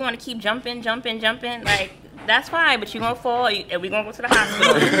 all right, you want to keep jumping. Like, that's fine, but you're gonna fall, and we're gonna go to the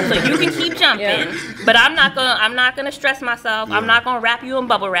hospital. So you can keep jumping, but I'm not gonna stress myself. I'm not gonna wrap you in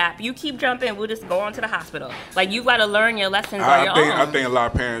bubble wrap. You keep jumping, we'll just go on to the hospital. Like, you gotta learn your lessons on your own. I think a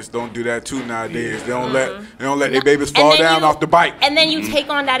lot of parents don't do that too nowadays. They don't let their babies fall down off the bike. And then you take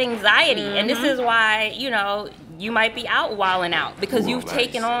on that anxiety, and this is why, you know, you might be out wilding out because you've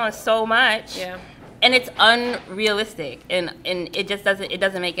taken on so much. Yeah. And it's unrealistic, and it just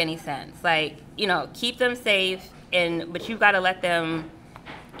doesn't make any sense. Like, you know, keep them safe, but you got to let them.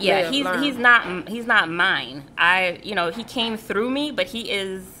 Yeah, he's not mine. You know, he came through me, but he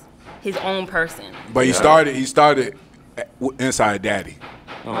is his own person. But he started inside daddy.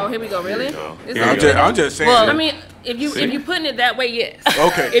 Oh, here we go. Really? I'm just saying. Well, I mean, if you putting it that way, yes.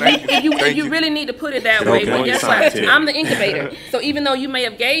 Okay. If you really need to put it that way, but guess what? I'm the incubator. So even though you may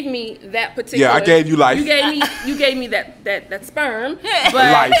have gave me that particular, I gave you life. You gave me that sperm,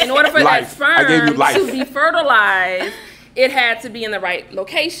 but in order for that sperm to be fertilized, it had to be in the right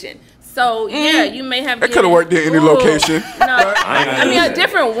location. So yeah, you may have. That could have worked in any location. No, I mean a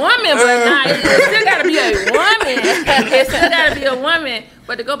different woman, but not. It still got to be a woman. It still got to be a woman.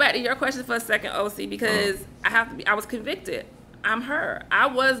 But to go back to your question for a second, OC, because I was convicted. I'm her. I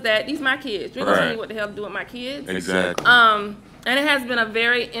was that. These my kids. You're gonna tell me what the hell to do with my kids? Exactly. And it has been a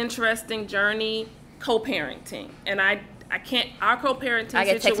very interesting journey co-parenting, and I can't. Our co-parenting. I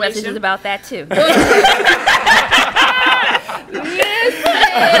get text messages about that too.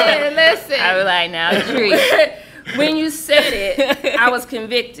 Listen. I was like, now true. When you said it, I was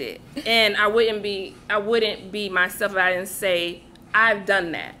convicted, and I wouldn't be myself if I didn't say I've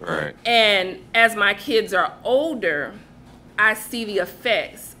done that. Right. And as my kids are older, I see the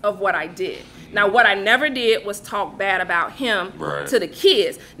effects of what I did. Now, what I never did was talk bad about him to the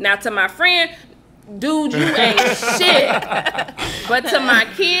kids. Now, to my friend, dude, you ain't shit. But to my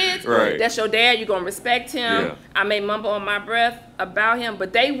kids, that's your dad, you're going to respect him. Yeah. I may mumble on my breath about him,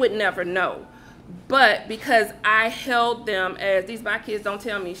 but they would never know. But because I held them as, these my kids don't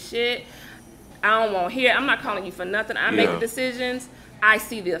tell me shit, I don't want to hear, I'm not calling you for nothing. I make the decisions. I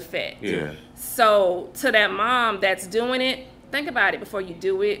see the effect. Yeah. So to that mom that's doing it, think about it before you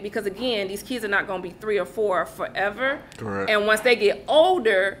do it, because again, these kids are not going to be 3 or 4 forever. Correct. And once they get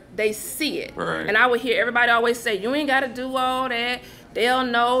older, they see it. Right. And I would hear everybody always say, you ain't got to do all that. They'll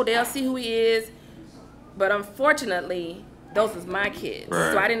know. They'll see who he is. But unfortunately, those was my kids.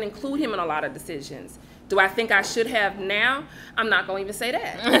 Right. So I didn't include him in a lot of decisions. Do I think I should have now? I'm not going to even say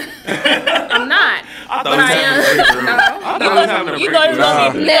that. I'm not. I thought you thought it was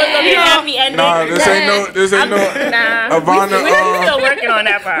going to be happy ending. No, this ain't no Ivana. We're still working on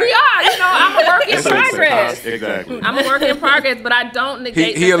that part. We are. You know, I'm a work in progress. Exactly. I'm a work in progress, but I don't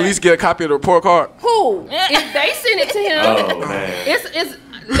negate He at least get a copy of the report card? Who? If they send it to him, oh, man.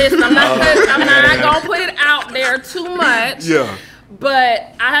 Listen, I'm not going to put it out there too much. Yeah.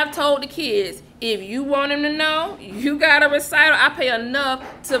 But I have told the kids, if you want him to know, you got a recital. I pay enough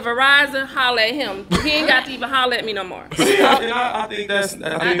to Verizon, holler at him. He ain't got to even holler at me no more. I think that's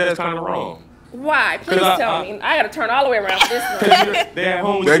kind of wrong. Why? Please tell me. I got to turn all the way around for this one. They're at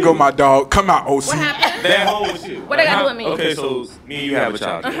home with there you. There go my dog. Come out, OC. What happened? They're at home with you. What they got to do with me? Okay, so me and you have a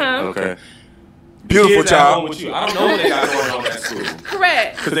child. Okay. Beautiful child. With you. I don't know what they got going on at school.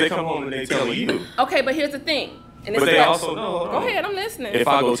 Correct. Because they come home and they tell you. Okay, but here's the thing. And but they also know. Go ahead, I'm listening. If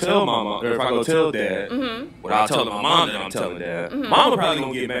I go tell mama, or if I go tell dad, without telling my mom that I'm telling dad, mama probably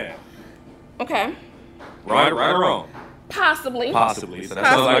gonna get mad. Okay. Right or wrong? Possibly. So that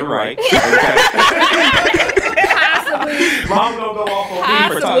sounds like right. Possibly. Mom gonna go off on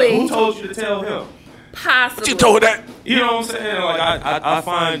me for talking. Who told you to tell him? Possibly. You told that. You know what I'm saying? Like I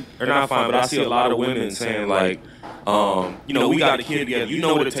find, or not find, but I see a lot of women saying like, you know, we got a kid together. You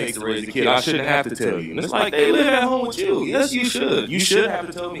know what it takes to raise a kid. I shouldn't have to tell you. And it's like, they live at home with you. Yes, you should. You should have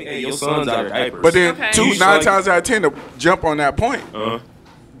to tell me, hey, your son's out of diapers. But then 9 times out of 10 to jump on that point.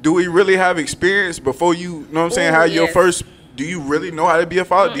 Do we really have experience before you know what I'm saying? How your first do you really know how to be a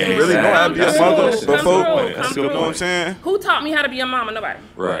father? Do you really know how to be a mother before? That's a good You know what I'm point. saying? Who taught me how to be a mama? Nobody.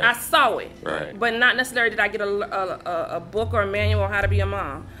 Right. I saw it. Right. But not necessarily did I get a book or a manual on how to be a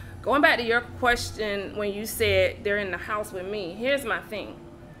mom. Going back to your question when you said they're in the house with me, here's my thing.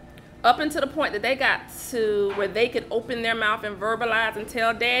 Up until the point that they got to where they could open their mouth and verbalize and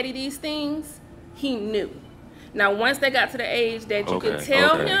tell daddy these things, he knew. Now, once they got to the age that you could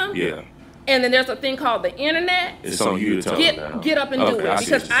tell him, Yeah. and then there's a thing called the internet. It's on you to tell them now. Get up and do it, I see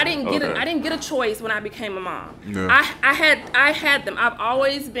because what I you're didn't saying. I didn't get a choice when I became a mom. Yeah. I had them. I've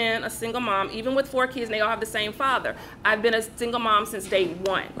always been a single mom, even with 4 kids, and they all have the same father. I've been a single mom since day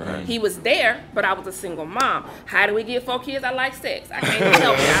one. Right. He was there, but I was a single mom. How do we get 4 kids? I like sex. I can't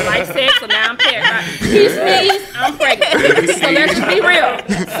help it. I like sex, so now I'm pregnant. He sneezed, I'm pregnant. So let's just be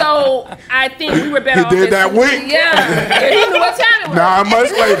real. So I think we were better off. He did as- that wink. Yeah. And he knew what time it was. 9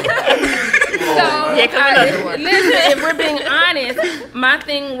 months later. So, listen, if we're being honest, my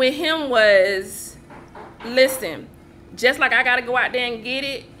thing with him was, listen, just like I got to go out there and get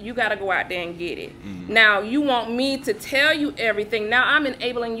it, you got to go out there and get it. Now, you want me to tell you everything. Now, I'm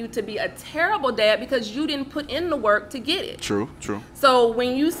enabling you to be a terrible dad because you didn't put in the work to get it. True. So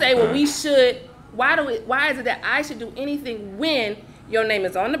when you say, well, we should, why is it that I should do anything when your name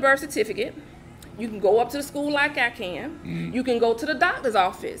is on the birth certificate? You can go up to the school like I can. You can go to the doctor's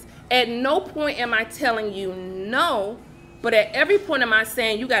office. At no point am I telling you no, but at every point am I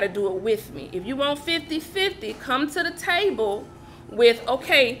saying you got to do it with me. If you want 50-50, come to the table with,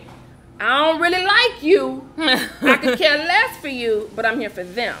 okay, I don't really like you. I could care less for you, but I'm here for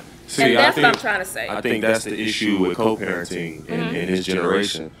them. See, and that's what I'm trying to say. I think that's the issue with co-parenting in this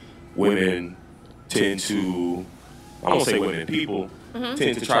generation. Women tend to, I won't say women, people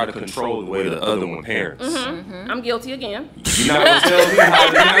tend to try to control the way the other one parents. I'm guilty again. You're not gonna tell me you're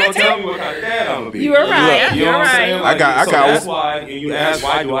not gonna tell me what kind of dad I'm gonna be. You are right. You know what I'm saying? I got- That's why, and you ask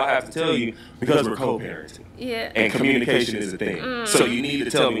why do I have to tell you? Because we're co-parenting. Yeah. And communication is a thing. So you need to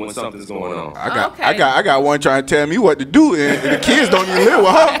tell me when something's going on. I got one trying to tell me what to do, and the kids don't even live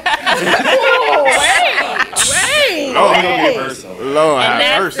with her. Wait. Oh, you don't get personal. Lord And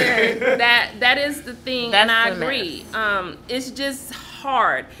have that's mercy. that is the thing, That's and I the agree. It's just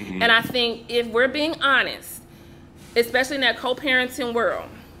hard, and I think if we're being honest, especially in that co-parenting world,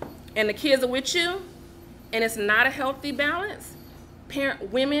 and the kids are with you, and it's not a healthy balance,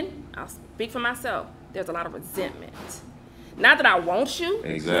 women, I'll speak for myself, there's a lot of resentment. Not that I want you,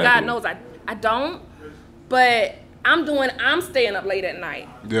 Exactly. God knows I don't, but I'm staying up late at night.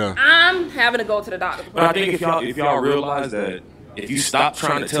 Yeah. I'm having to go to the doctor. But I think if y'all realize that if you stop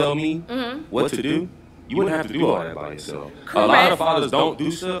trying to tell me what to do, you wouldn't have to do all that by yourself. A lot of fathers don't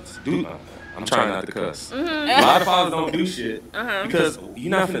do stuff. I'm trying not to cuss. A lot of fathers don't do shit because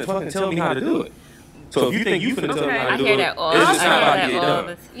you're not finna fucking tell me how to do it. So if you think you finna tell me how to I do hear it, that all. it's I just hear not about to that get all.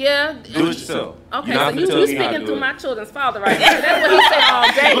 done. Yeah. Do it yourself. Okay, You're not so finna you tell me how to speaking do through it. my children's father right now. That's what he said all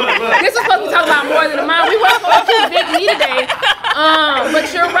day. This is supposed to be talking about more than a mom. We weren't supposed to keep Big me today.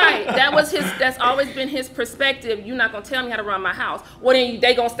 But you're right. That's always been his perspective. You're not gonna tell me how to run my house. Well, then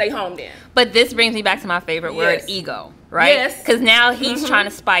they gonna stay home then. But this brings me back to my favorite word, Yes. ego, right? Yes. Because now he's trying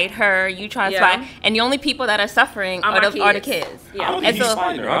to spite her, you trying to Yeah. spite, and the only people that are suffering Are are my the kids. kids. Yeah. I don't And think he's so-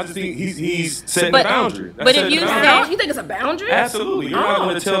 fighting her. I just think he's setting But- a boundary. but if setting you a say- boundary. You think it's a boundary? Absolutely. You're not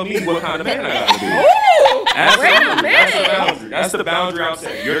going to tell me what kind of man I got to be. Ooh, Absolutely. wait a That's the minute. boundary. That's the boundary I'm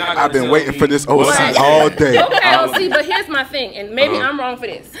saying. You're not gonna I've been tell waiting me for this what OC I all can day. Okay, see, but here's my thing, and maybe Uh-huh. I'm wrong for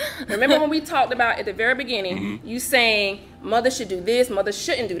this. Remember when we talked about at the very beginning, you saying mother should do this, mother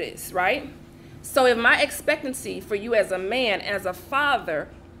shouldn't do this, right? So if my expectancy for you as a man, as a father,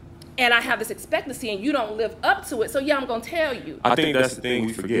 and I have this expectancy and you don't live up to it, so yeah, I'm gonna tell you. I think that's the thing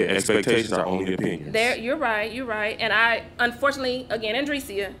we forget. Expectations are only opinions. There, you're right. And I, unfortunately, again,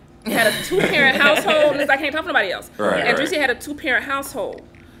 Andresia had a 2-parent household, and I can't talk for nobody else. Right, Andresia right. had a 2-parent household.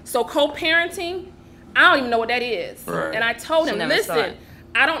 So co-parenting, I don't even know what that is. Right. And I told She him, never saw listen, it.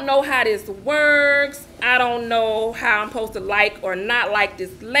 I don't know how this works. I don't know how I'm supposed to like or not like this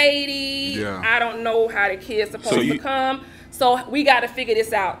lady. Yeah. I don't know how the kid's supposed So to come. So we got to figure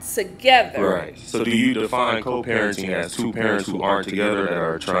this out together. Right. So do you define co-parenting as two parents who aren't together that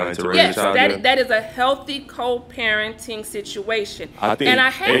are trying to raise Yes, a child together? that is a healthy co-parenting situation. I think and I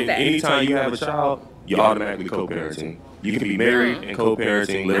had that. anytime you have a child, you're automatically co-parenting. You can be married and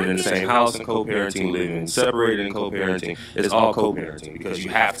co-parenting, living in the same house and co-parenting, living separated and co-parenting. It's all co-parenting because you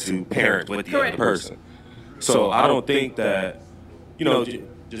have to parent with the Correct. other person. So I don't think that,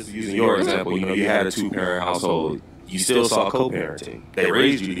 just using your example, you had a 2-parent household. You still saw co-parenting. They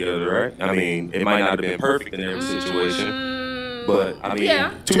raised you together, right? I mean, it might not have been perfect in every situation. But I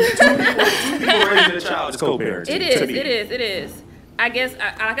mean, two people raising a child is co-parenting. It is. I guess,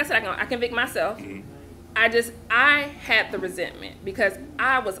 like I said, I convict myself. Mm-hmm. I had the resentment because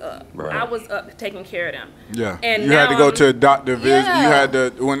I was up. Right. I was up taking care of them. Yeah. And you had to go to a doctor visit. Yeah. You had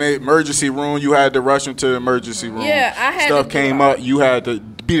to, when they emergency room, you had to rush them to the emergency room. Yeah, I had Stuff to came up, you had to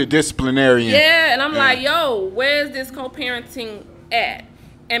be the disciplinarian. Yeah, and I'm like, yo, where's this co-parenting at?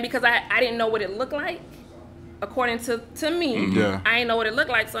 And because I didn't know what it looked like, according to me, I didn't know what it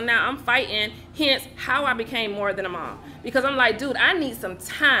looked like. So now I'm fighting, hence how I became more than a mom. Because I'm like, dude, I need some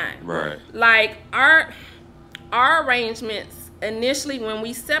time. Right. Like our arrangements initially when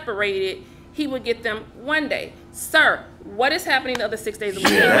we separated, he would get them one day. Sir, what is happening the other 6 days a week?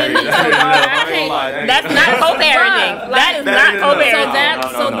 That's not co-parenting. That is not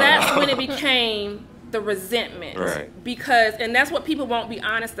co-parenting. So that's when it became the resentment. Right. Because, and that's what people won't be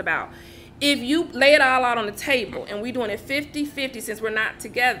honest about. If you lay it all out on the table and we're doing it 50-50 since we're not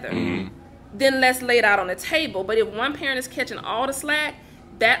together, then let's lay it out on the table. But if one parent is catching all the slack,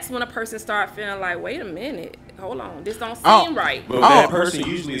 that's when a person starts feeling like, wait a minute, hold on, this don't seem right. But that person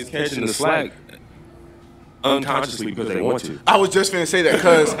usually is catching the slack unconsciously because they want to. I was just finna say that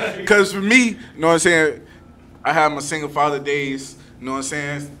because for me, you know what I'm saying, I had my single father days, you know what I'm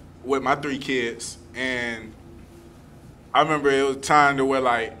saying, with my 3 kids. And I remember it was time to where,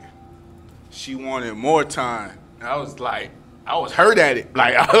 like, she wanted more time. And I was like, I was hurt at it.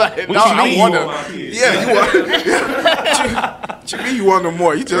 Like, I want to. Yeah, you want. To me, you want no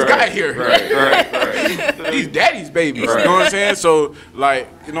more. You just got here. Right. These daddy's babies. You know what I'm saying? So, like,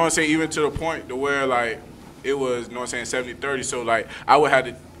 you know what I'm saying? Even to the point to where, like, it was, you know what I'm saying, 70-30. So, like, I would have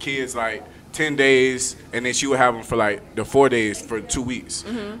the kids, like, 10 days, and then she would have them for, like, the 4 days for 2 weeks.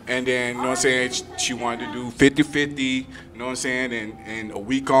 And then, you know what I'm saying, she wanted to do 50-50, you know what I'm saying, and a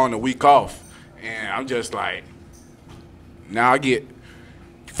week on, a week off. And I'm just like, now I get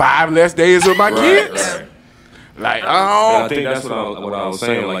 5 less days with my kids? Right. Like, I think that's what I was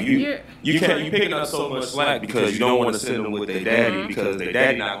saying. Like, you picking up so much slack because you don't want to send them with their daddy because their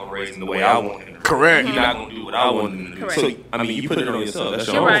daddy not going to raise them the way I want him. Correct. He's not going to do what I want him to do. Correct. So, I mean, you put it on yourself. That's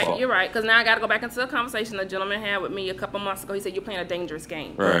your You're own right. fault. You're right. Because now I got to go back into a conversation a gentleman had with me a couple months ago. He said, you're playing a dangerous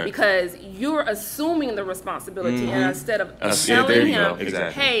game. Right. Because you're assuming the responsibility and instead of telling him,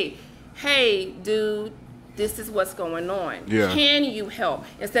 hey, dude, this is what's going on. Yeah. Can you help?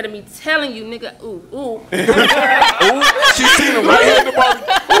 Instead of me telling you, nigga, ooh. She seen him right here in the bar.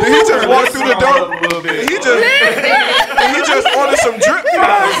 He just walked through the door. He just ordered some drip.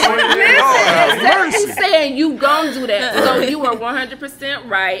 Instead of me saying you gon' do that. So you were 100%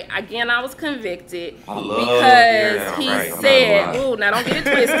 right. Again, I was convicted because he said, ooh, now don't get it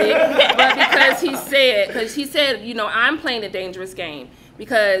twisted, but because he said, you know, I'm playing a dangerous game.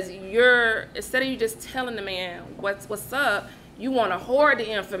 Because instead of you just telling the man what's up, you want to hoard the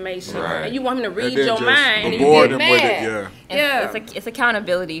information and you want him to read your mind and you get mad. It's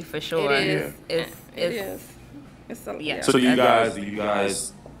accountability for sure. It is. So do you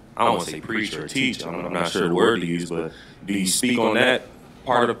guys, I don't want to say preach or teach, I'm not sure the word to use, but do you speak on that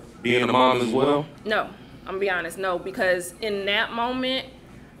part of being a mom as well? No, I'm going to be honest, no. Because in that moment,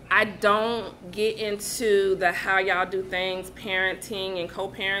 I don't get into the how y'all do things, parenting and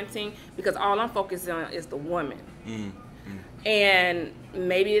co-parenting, because all I'm focused on is the woman. And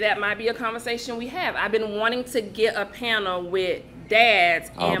maybe that might be a conversation we have. I've been wanting to get a panel with dads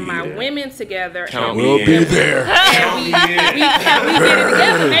and my women together. We'll be there. And we get it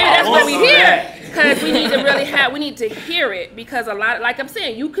together. Maybe that's what we hear. Because we need to we need to hear it. Because a lot, like I'm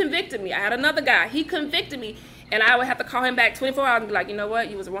saying, you convicted me. I had another guy. He convicted me. And I would have to call him back 24 hours and be like, you know what?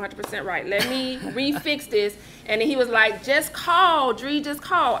 You was 100% right. Let me refix this. And then he was like, just call, Dree, just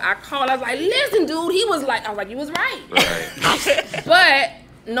call. I called. I was like, listen, dude. I was like, you was right. But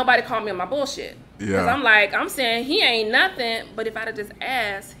nobody called me on my bullshit. Because I'm saying he ain't nothing. But if I'd have just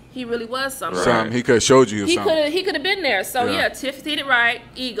asked, he really was something. Something. He could have showed you something. He could have been there. So, Tiff hit it right.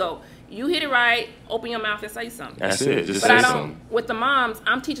 Ego. You hit it right, open your mouth and say something. That's it. Just say something. With the moms,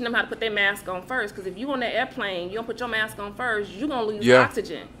 I'm teaching them how to put their mask on first. Because if you on that airplane, you don't put your mask on first, you're going to lose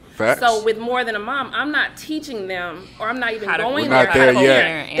oxygen. Facts. So with more than a mom, I'm not teaching them, or I'm not even going there. Not there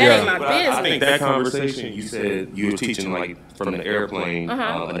yet. That ain't my business. I think that conversation, you said you were teaching like from the airplane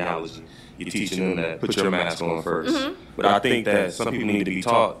analogy. You're teaching them that put your mask on first. But I think that some people need to be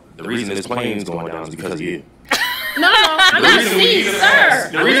taught the reason this plane's going down is because of you. No, I'm not seeing, sir.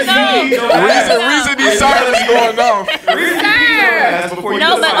 The reason these sirens going off. The reason you need your ass before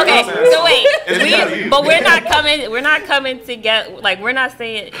No, but okay. So wait, but we're not coming to get like we're not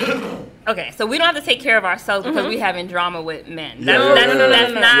saying. Okay, so we don't have to take care of ourselves because we're having drama with men.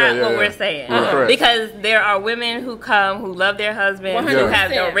 That's not what we're saying. Because there are women who come who love their husband, who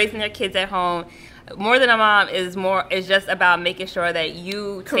they're raising their kids at home. More than a mom is just about making sure that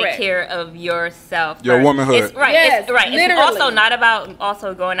you take care of yourself. Your womanhood. It's, right. Yes, it's, right. Literally. It's also not about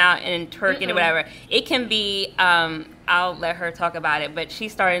also going out and twerking or whatever. It can be. I'll let her talk about it, but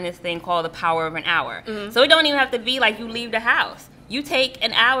she's starting this thing called the power of an hour. So it don't even have to be like you leave the house. You take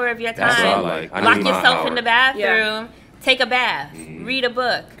an hour of your time, lock yourself in the bathroom, take a bath, read a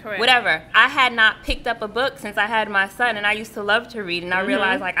book, whatever. I had not picked up a book since I had my son, and I used to love to read, and I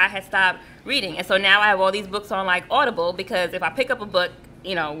realized like I had stopped reading. And so now I have all these books on like Audible because if I pick up a book,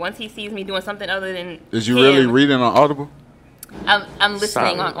 you know, once he sees me doing something other than Is you really reading on Audible? I'm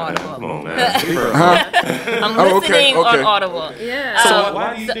listening on Audible. Come on, man. I'm listening on Audible. Yeah. So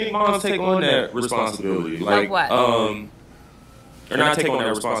why do you think moms take on that responsibility? Like what? Or not take on that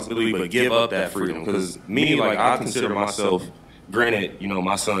responsibility, but give up that freedom. Because me, like, I consider myself, granted, you know,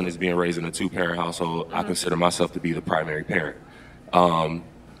 my son is being raised in a 2-parent household. I consider myself to be the primary parent.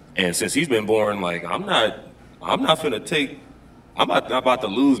 And since he's been born, like, I'm not about to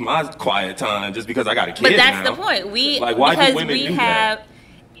lose my quiet time just because I got a kid. But that's the point.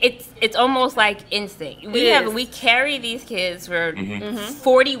 It's almost like instinct. We carry these kids for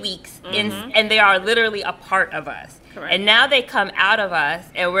 40 weeks, and they are literally a part of us. Correct. And now they come out of us,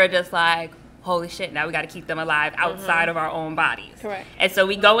 and we're just like, holy shit, now we got to keep them alive outside of our own bodies. Correct. And so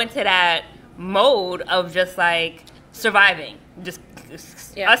we go into that mode of just like surviving, just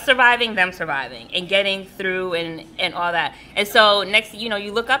us surviving, them surviving, and getting through and all that. And so next, you know,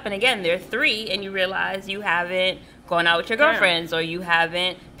 you look up, and again, they're 3, and you realize you haven't gone out with your girlfriends, or you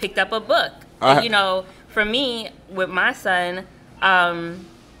haven't picked up a book. And, you know, for me, with my son,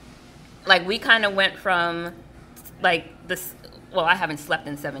 like we kind of went from like this. Well, I haven't slept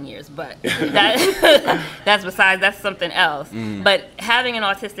in 7 years, but that's something else. But having an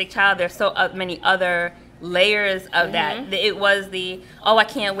autistic child, there's so many other layers of that. It was I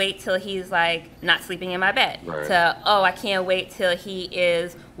can't wait till he's like not sleeping in my bed. Right. To, I can't wait till he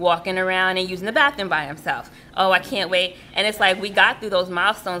is walking around and using the bathroom by himself. I can't wait. And it's like we got through those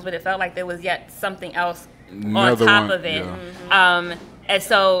milestones, but it felt like there was yet something else on top of it. Yeah. And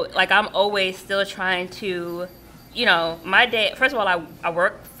so like I'm always still trying to, you know, my day, first of all, I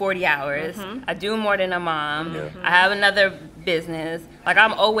work 40 hours. I do more than a mom. I have another business. Like,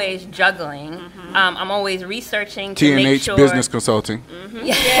 I'm always juggling. I'm always researching to make sure. Business Consulting.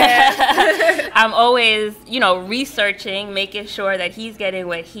 I'm always, you know, researching, making sure that he's getting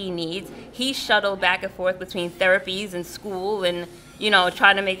what he needs. He's shuttled back and forth between therapies and school and, you know,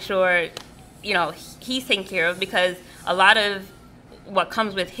 trying to make sure, you know, he's taken care of, because a lot of what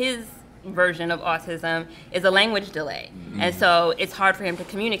comes with his version of autism is a language delay, and so it's hard for him to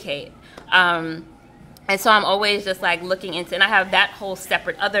communicate, and so I'm always just like looking into, and I have that whole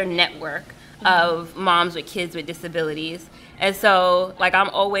separate other network of moms with kids with disabilities, and so like I'm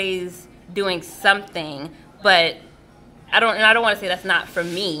always doing something, but I don't want to say that's not for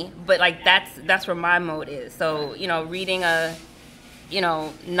me, but like that's where my mode is. So, you know, reading a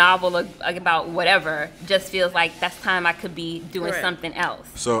novel about whatever just feels like that's time I could be doing something else.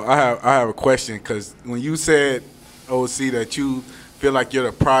 So I have a question, because when you said, OC, that you feel like you're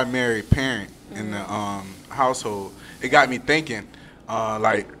the primary parent in the household, it got me thinking,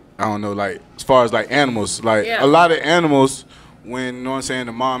 like, I don't know, like as far as like animals, like a lot of animals, when, you know what I'm saying,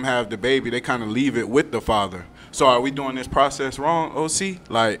 the mom have the baby, they kind of leave it with the father. So are we doing this process wrong, OC?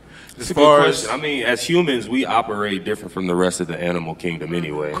 Like, as far as, I mean, as humans, we operate different from the rest of the animal kingdom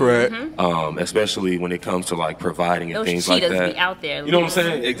anyway. Correct. Especially when it comes to like providing and those things like that. Those cheetahs be out there. You know what I'm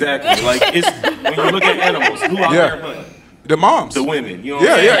saying? Exactly. Like, it's when you look at animals, who out there hunting? The moms. The women. You know what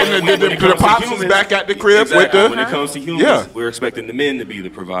I'm saying? And the pops is back at the crib with the. When it comes to humans, we're expecting the men to be the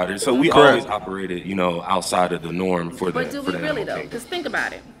providers. So we always operated, you know, outside of the norm for the. But do we really though? Because think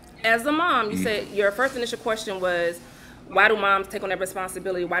about it. As a mom, you said your first initial question was, why do moms take on that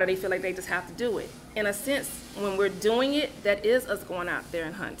responsibility? Why do they feel like they just have to do it? In a sense, when we're doing it, that is us going out there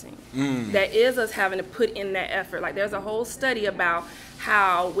and hunting. That is us having to put in that effort. Like, there's a whole study about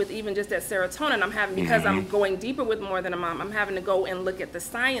how, with even just that serotonin, I'm having, because I'm going deeper with More Than a Mom, I'm having to go and look at the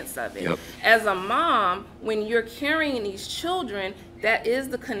science of it. As a mom, when you're carrying these children, that is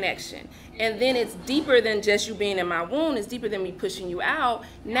the connection. And then it's deeper than just you being in my womb. It's deeper than me pushing you out.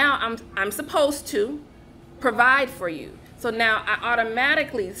 Now I'm supposed to provide for you. So now I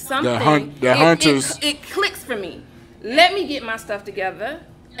automatically, it clicks for me. Let me get my stuff together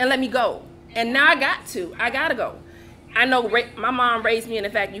and let me go. And now I gotta go. I know my mom raised me in the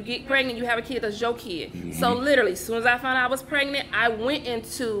fact you get pregnant, you have a kid, that's your kid. So literally, as soon as I found out I was pregnant, I went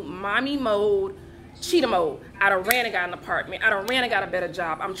into mommy mode, cheetah mode. I done ran and got an apartment. I done ran and got a better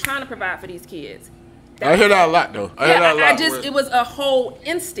job. I'm trying to provide for these kids. I hear that a lot, though. I hear that a lot. It was a whole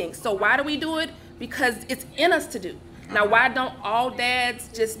instinct. So why do we do it? Because it's in us to do. Now, why don't all dads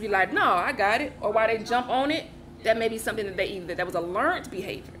just be like, no, I got it, or why they jump on it? That may be something that was a learned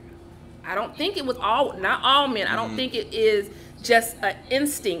behavior. I don't think it was not all men. I don't think it is just an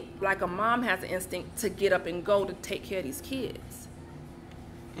instinct, like a mom has an instinct to get up and go to take care of these kids.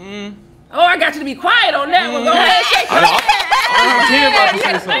 Oh, I got you to be quiet on that one. Go ahead, shake your head.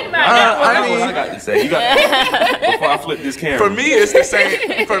 I got to say. You got before I flip this camera. For me, it's the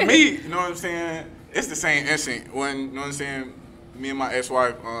same. For me, you know what I'm saying? It's the same instinct. When, you know what I'm saying, me and my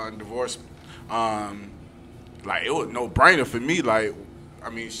ex-wife divorced, like, it was no brainer for me. Like, I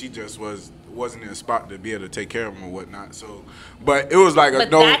mean, she just wasn't in a spot to be able to take care of him or whatnot. So, but it was like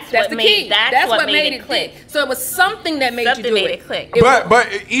that's the key. That's what made it click. So it was something that made you do it. Click. But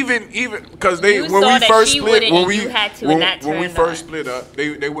even because when we first split up,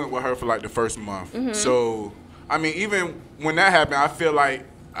 they went with her for like the first month. So I mean, even when that happened, I feel like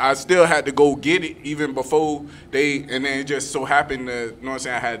I still had to go get it even before and then it just so happened that, you know what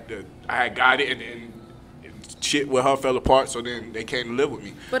I'm saying, I had got it and then shit with her fell apart, so then they came to live with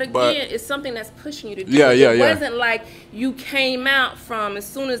me. But again, it's something that's pushing you to do. It wasn't like you came out from as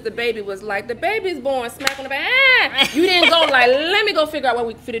soon as the baby was like, the baby's born, smack on the back. You didn't go like, let me go figure out what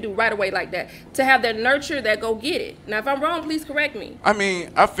we fit to do right away like that. To have that nurture, that go get it. Now, if I'm wrong, please correct me. I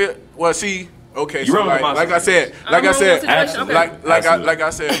mean, I feel, well, see, okay, you so like I said, my look,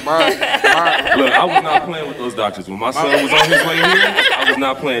 I was not playing with those doctors. When my son was on his way here, I was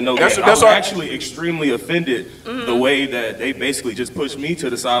not playing no games. I was actually extremely offended the way that they basically just pushed me to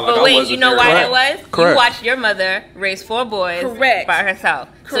the side. Like but wait, you know why that was? Correct. You watched your mother raise 4 boys by herself.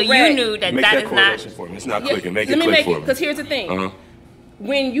 So you knew that make that is not. For me. It's not clicking. Make it click click for me. Because here's the thing.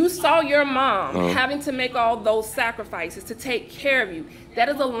 When you saw your mom having to make all those sacrifices to take care of you,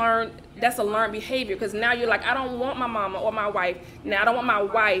 that's a learned behavior. Because now you're like, I don't want my mama or my wife. Now I don't want my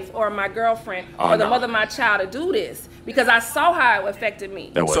wife or my girlfriend or the mother of my child to do this because I saw how it affected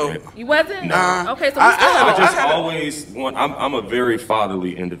me. That wasn't You wasn't? No. Okay, so I just always want. I'm a very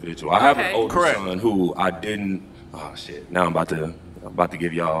fatherly individual. I have an older son who I didn't. Oh shit! Now I'm about to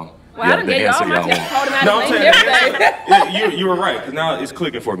give y'all. Well, I done gave y'all my tip. No, I'm saying you were right, because now it's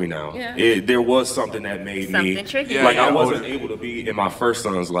clicking for me now. Yeah. There was something that made me tricky. I wasn't able to be in my first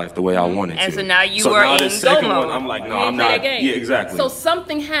son's life the way I wanted to. And so now you were in the second go one, mode. I'm like, no, I'm not. Yeah, exactly. So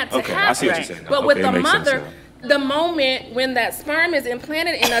something had to happen. I see what you're saying. But with the mother, the moment when that sperm is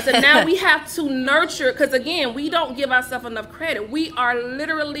implanted in us, and now we have to nurture, because again, we don't give ourselves enough credit. We are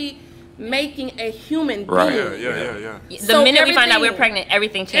literally making a human being. Yeah. The minute we find out we're pregnant,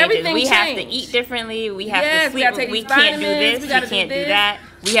 everything changes. We have to eat differently. We have to sleep. We can't do this. We can't do that.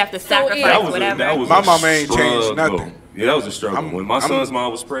 We have to sacrifice whatever. That was my mama ain't changed nothing. Yeah, that was a struggle. When my son's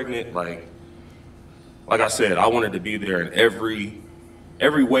mom was pregnant, like I said, I wanted to be there in every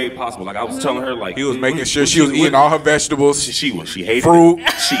way possible. Like I was telling her, like he was making sure she was eating all her vegetables. She hated fruit.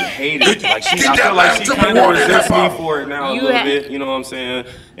 She hated it. Like I feel like she kind of resents me for it now a little bit. You know what I'm saying?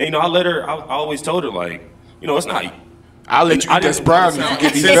 And I let her. I always told her, like, it's not. I'll let you eat this brown if you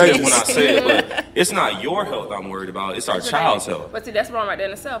get these veggies. When I say it, but it's not your health I'm worried about. It's our child's health. But see, that's wrong right there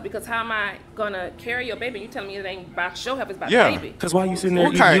in itself. Because how am I gonna carry your baby? You telling me it ain't about your health, it's about the baby. Because why you sitting there?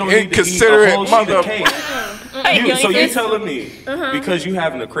 What kind of inconsiderate mother? So you telling me because you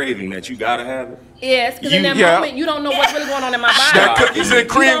having a craving that you gotta have it? Yes, because in that moment you don't know what's really going on in my body. That cookies and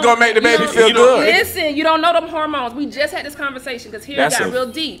cream gonna make the baby feel good. Listen, you don't know them hormones. We just had this conversation because here it got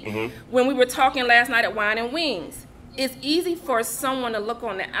real deep. When we were talking last night at Wine and Wings. It's easy for someone to look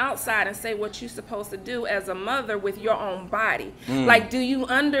on the outside and say what you're supposed to do as a mother with your own body. Like, do you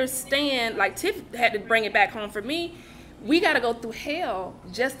understand? Like, Tiff had to bring it back home for me. We got to go through hell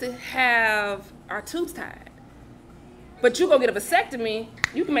just to have our tubes tied. But you go get a vasectomy,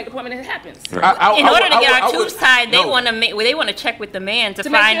 you can make an appointment and it happens. In order to get our tubes tied, they want to check with the man to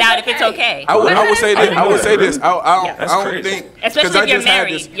find out if it's okay. I would say this. I don't think, especially if you're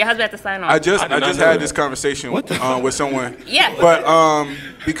married, your husband has to sign off. I just had this conversation with someone. Yeah. But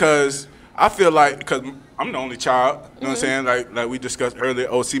because I feel like because I'm the only child, you know what I'm saying? Like we discussed earlier.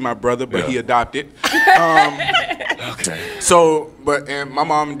 OC, my brother, but he adopted. So, and my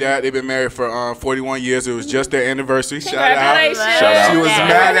mom and dad, they've been married for 41 years. It was just their anniversary. Shout out. She was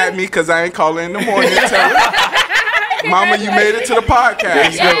mad at me because I ain't calling in the morning to tell her, Mama, you made it to the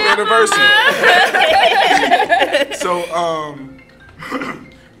podcast. Your anniversary. So,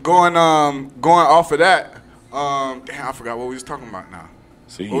 going off of that, Damn, I forgot what we was talking about now.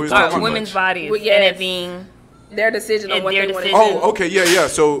 So What we was talk talking too about? Women's much. bodies Well, and yes. it being Their decision on And what their they want to decision. do. Oh, okay, yeah.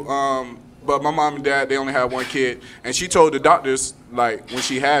 So, but my mom and dad, they only had one kid, and she told the doctors, like, when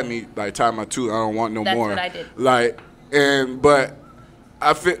she had me, like, tie my tooth, I don't want no That's more. what I did. Like, but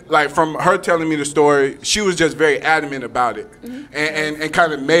I feel like from her telling me the story, she was just very adamant about it, and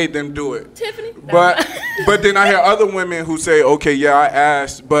kind of made them do it. Tiffany? But then I hear other women who say, okay, yeah, I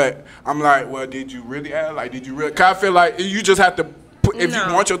asked, but I'm like, well, did you really ask? Like, did you really? Cause I feel like you just have to put, if you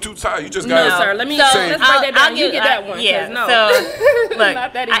No. want your tooth tied, you just No, gotta. sir. Let me So, let's break that down. You get that one. 'cause Yeah. No. So look,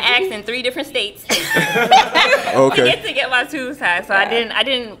 Not that I easy. asked in 3 different states Okay. to get my tubes tied. So I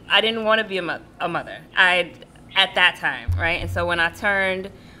didn't want to be a mother. At that time, right? And so when I turned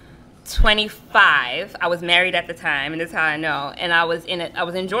 25, I was married at the time, and this is how I know. And I was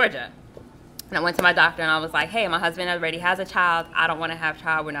in Georgia. And I went to my doctor and I was like, hey, my husband already has a child. I don't want to have a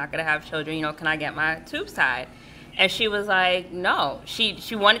child. We're not going to have children. You know, can I get my tubes tied? And she was like, no. She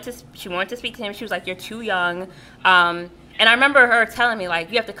wanted to speak to him. She was like, you're too young. And I remember her telling me, like,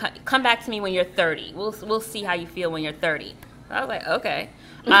 you have to come back to me when you're 30. We'll see how you feel when you're 30. I was like, okay.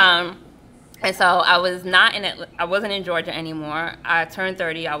 And so I wasn't in Georgia anymore. I turned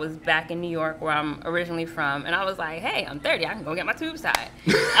 30. I was back in New York, where I'm originally from, and I was like, "Hey, I'm 30. I can go get my tubes tied."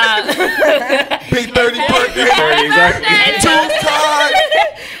 Big 30 birthday. Exactly. Tooth tied.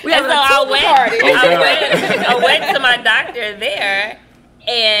 We And having so a tuba party. I went to my doctor there,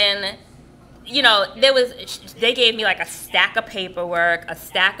 and you know, they gave me like a stack of paperwork, a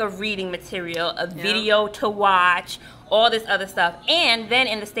stack of reading material, a video to watch, all this other stuff, and then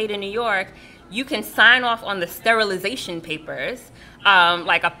in the state of New York, you can sign off on the sterilization papers,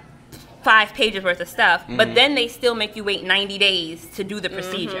 like 5 pages worth of stuff, but then they still make you wait 90 days to do the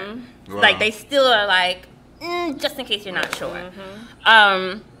procedure. Wow. Like they still are like, just in case you're not sure.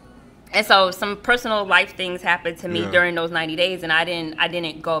 And so some personal life things happened to me Yeah. during those 90 days, and I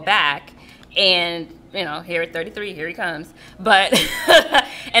didn't go back. And you know, here at 33, here he comes. But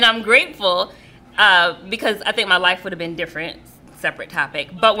and I'm grateful because I think my life would have been different. Separate topic.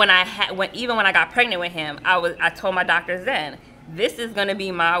 But even when I got pregnant with him, I told my doctors then, this is gonna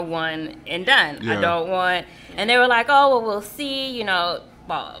be my one and done. Yeah. I don't want. And they were like, oh well, we'll see. You know,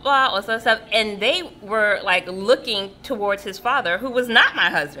 blah blah blah, all sorts of stuff. And they were like looking towards his father, who was not my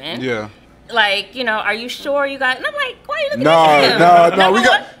husband. Yeah. Like, you know, are you sure you got? And I'm like, why are you looking at him? No. We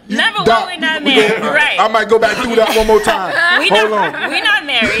got. Number Doc, one, we're not we married, gonna- right? I might go back through that one more time. Hold on. We're not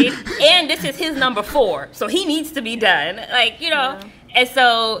married, and this is his number 4, so he needs to be done. Like, you know, and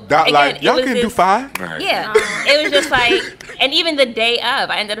so Doc, again, like, it y'all was can this- do 5. Right. Yeah, it was just like, and even the day of,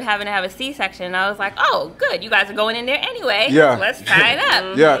 I ended up having to have a C-section. And I was like, oh, good, you guys are going in there anyway. Yeah. Let's tie it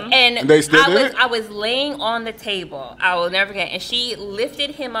up. Yeah. And they still did it? I was laying on the table. I will never forget. And she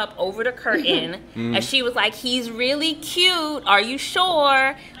lifted him up over the curtain, and she was like, "He's really cute. Are you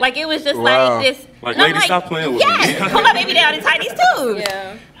sure?" Like it was just Wow. like this. Like, and I'm lady, stop playing with yes, me. pull my baby down and tie these tubes.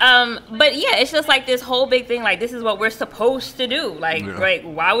 Yeah. But yeah, it's just like this whole big thing. Like this is what we're supposed to do. Like, Yeah. like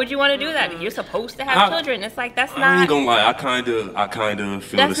why would you want to do that? You're supposed to have I- children. It's like that's I not. ain't gonna lie. I kind of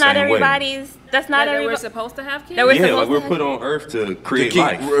feel That's the not same way. everybody's. That's not That we're everybody. supposed to have kids? That we're Yeah, like supposed we're to put on Earth to create keep-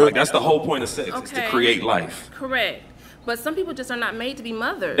 life. Like that's the whole point of sex, is to Okay. create life. Correct. But some people just are not made to be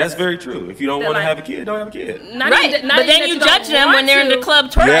mothers. That's very true. If you don't They're want to like- have a kid, don't have a kid. Not Right, even- not but even then that you don't judge them when want they're in the to. club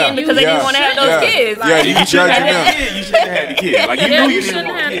twerking Yeah, because they didn't want to have those yeah. kids. Yeah, If you you shouldn't judging have them. a kid, you shouldn't have the kid. Like you Yeah, know you you didn't shouldn't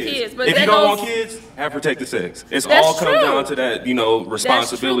want have kids. kids, but If that you don't want goes- kids, have protected sex. It's That's all comes true. down to that, you know, responsibility,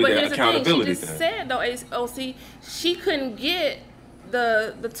 That's true, but that here's the accountability thing. She just thing. said though, OC, she couldn't get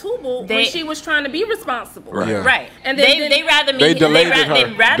the tubal They- when she was trying to be responsible. Right. Yeah. Right, And and then- they rather me They delayed they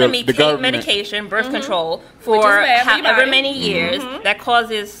her. rather me The take government. medication, birth control Which for is bad for your however body. many years that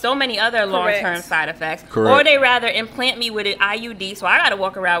causes so many other long term Correct. side effects. Correct. Or they rather implant me with an IUD, so I got to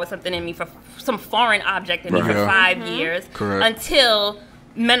walk around with something in me for some foreign object in me Right. for Yeah. 5 years Correct. until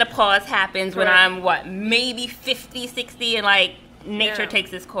menopause happens when Correct. I'm maybe 50, 60, and like nature Yeah.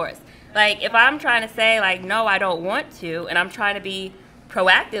 takes its course. Like if I'm trying to say like no, I don't want to, and I'm trying to be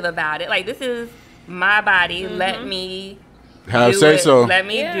proactive about it, like this is my body, let me Have do say it. so. Let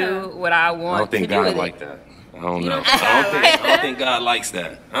me Yeah. do what I I want don't think to do God with like it. that. I don't You know. don't think God like I that? don't think God likes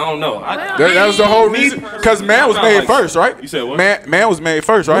that. I don't know. Well, That was the whole reason. Because man was I'm made not first, right? You said what? Man was made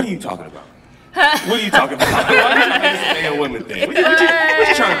first, What are right? you talking about? What are you talking about? Why are you making this man women thing? What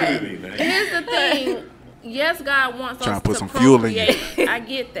you trying to do to me, man? Here's the thing. Yes, God wants Trying us to put to some fuel in you. procreate. I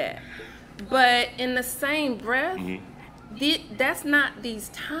get that. But in the same breath, that's not these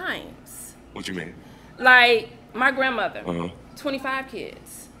times. What you mean? Like my grandmother, Uh-huh. 25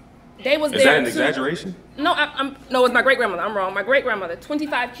 kids. They was Is there that an too. exaggeration? No, no, it's my great grandmother. I'm wrong. My great grandmother,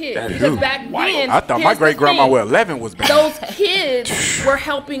 25 kids. That is Because back wild. then, I thought my here's the great grandma thing. with 11 was bad. Those kids were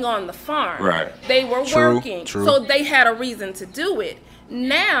helping on the farm. Right. They were True, working. true. So they had a reason to do it.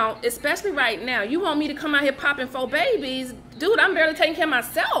 Now, especially right now, you want me to come out here popping 4 babies? Dude, I'm barely taking care of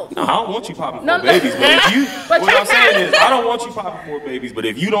myself. No, I don't want you popping No, 4 no. babies. But if you, But what you I'm saying can. is, I don't want you popping 4 babies. But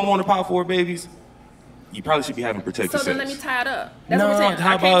if you don't want to pop 4 babies, you probably should be having protected So sex. then let me tie it up. That's what I'm saying.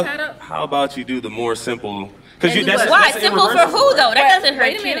 how I can't tie it about up. how about you do the more simple? Because And do that's what? Why? that's Simple for irreversible, who though? right? That doesn't hurt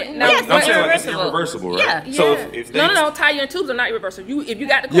Wait a you. minute. No, Yes, no, I'm saying like it's irreversible. irreversible, Yeah. right? So if they no, tying your tubes are not irreversible. If you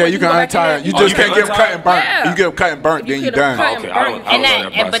got the cord, Yeah, you can go back in untie there. it. You Oh, just you can't can get them cut and burnt. Yeah. You get them cut and burnt, If then you you get 'em done. cut Okay, I don't And know that,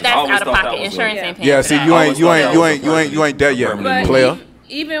 but process. that's I always out of thought that pocket. was Insurance a- ain't paying Yeah, for see, that. you I ain't always thought that you ain't there yet, Permanent. player.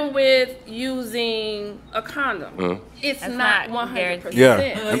 Even with using a condom, it's That's not not 100%. Yeah,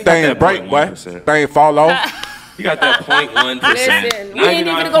 them things break, boy. 1%. Thing fall off. You got that 0.1%. Listen, we ain't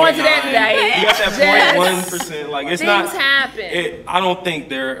even go into that today. You got that Just 0.1%. Like it's things not. happen. I don't think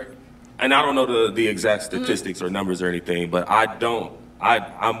they're, and I don't know the exact statistics or numbers or anything, but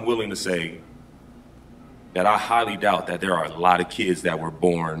I'm willing to say that I highly doubt that there are a lot of kids that were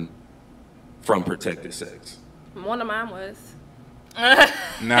born from protected sex. One of mine was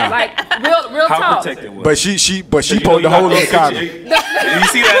Nah. like real How talk. protected was? But she You pulled the know, hole in the condom. You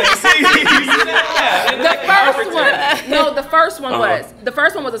see that? You see that? The first one, no, the first one Uh-huh. was. The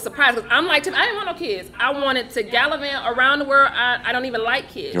first one was a surprise because I'm like, I didn't want no kids. I wanted to gallivant around the world. I don't even like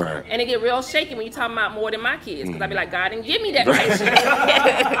kids, Right. and it get real shaky when you talking about more than my kids because I'd be like, God didn't give me that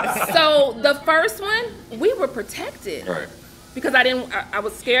patience. So the first one, we were protected. Right. Because I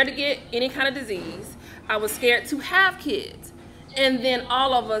was scared to get any kind of disease. I was scared to have kids. And then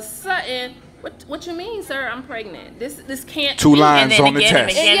all of a sudden, what you mean, sir? I'm pregnant. This can't Two be. lines And then on the again and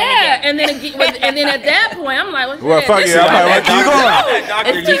test. again. Yeah, and then at that point, I'm like, Well, fuck this it. is I'm like, like- what you going? That doctor,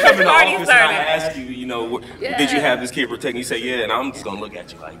 It's you too come in the party office and I started. ask you, did you have this kid protected? You say, yeah, and I'm just gonna look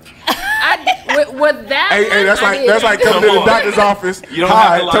at you like, with that. Hey, that's I like did. coming to Come the on. doctor's office. You don't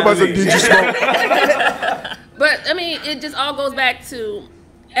Hi, have to lie tell to us me. did you smoke? But I mean, it just all goes back to,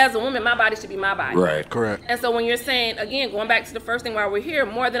 as a woman, my body should be my body. right, Correct. And so when you're saying, again, going back to the first thing while we're here,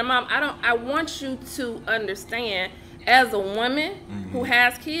 more than a mom, I want you to understand, as a woman who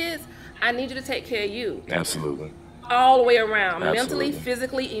has kids, I need you to take care of you absolutely. all the way around, Absolutely. mentally,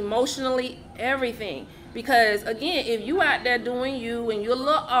 physically, emotionally, everything. Because again, if you out there doing you and you're a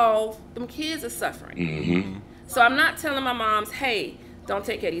little off, them kids are suffering. Mm-hmm. So I'm not telling my moms, hey, don't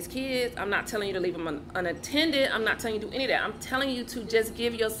take care of these kids. I'm not telling you to leave them unattended. I'm not telling you to do any of that. I'm telling you to just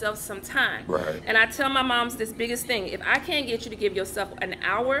give yourself some time. Right. And I tell my moms this biggest thing. If I can't get you to give yourself an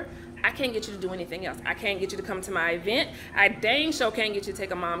hour, I can't get you to do anything else. I can't get you to come to my event. I dang sure can't get you to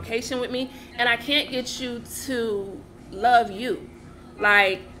take a momcation with me. And I can't get you to love you.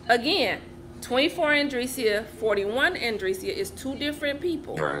 Like, again, 24 Andresia, 41 Andresia is 2 different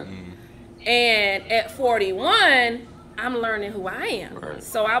people. Right. And at 41, I'm learning who I am. Right.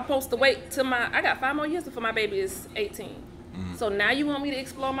 So I'm supposed to wait till I got 5 more years before my baby is 18. So now you want me to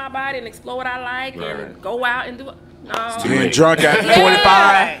explore my body and explore what I like Right. and go out and do it? No. too Being late. drunk at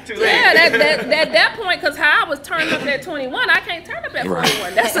 25. Too late. Yeah, that point, because how I was turning up at 21, I can't turn up at Right.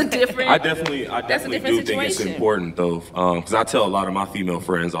 41. That's a different. I definitely different do think it's situation. important though, because I tell a lot of my female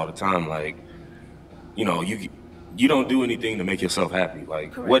friends all the time, like, you don't do anything to make yourself happy.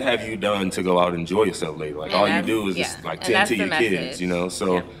 Like, Correct. what have you done to go out and enjoy yourself later? Like, And all you that's- do is yeah. just like And tend that's to the your kids, message. you know.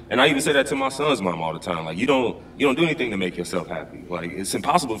 So, Yeah. and I even say that to my son's mom all the time. Like, you don't do anything to make yourself happy. Like, it's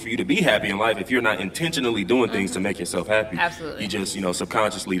impossible for you to be happy in life if you're not intentionally doing things to make yourself happy. Absolutely. You just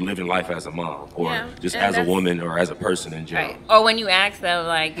subconsciously living life as a mom or Yeah. just And as a that's- woman or as a person in general. Right. Or when you ask them,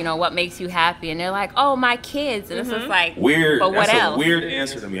 like, what makes you happy? And they're like, oh, my kids. And it's just like, Weird. but what That's else? a weird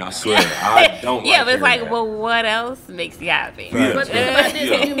answer to me. I swear. I don't. Yeah, but it's hearing like, that. well, what else makes you happy? Yeah. But think about this: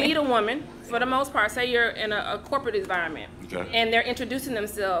 Yeah. if you meet a woman, for the most part, say you're in a corporate environment, Okay. and they're introducing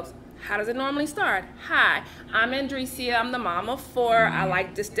themselves. How does it normally start? Hi, I'm Andresia. I'm the mom of 4. I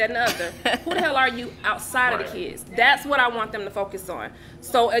like this, that, and the other. Who the hell are you outside of the kids? That's what I want them to focus on.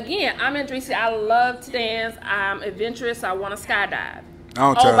 So again, I'm Andresia. I love to dance. I'm adventurous. I want to skydive. I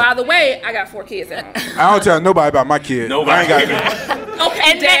don't Oh, tell. by the way, I got 4 kids at home. I don't tell nobody about my kid. Nobody. I ain't got.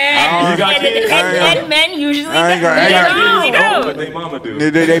 Okay, And Dad. You got kids? and men usually I ain't got- I they ain't got usually Oh, do. but they mama do.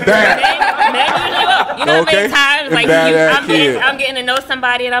 They bad. Men usually will. You know how Okay. many times Them like badass kids. I'm getting to know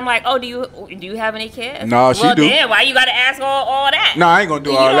somebody and I'm like, oh, do you have any kids? No, she well, do. Then why you gotta ask all that? No, I ain't gonna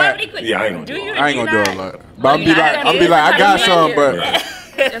do You all don't that. have any kids? Yeah, I ain't gonna do you? all I ain't you gonna do not? all that. But I'm you be not like, gonna I'm do be it. like, I got Type of some, man.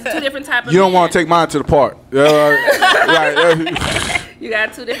 but There's 2 different types of you don't men. want to take mine to the park. You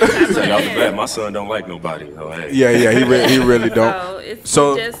got 2 different types of Y'all be men. bad. My son don't like nobody. So, hey. Yeah, he really don't. So it's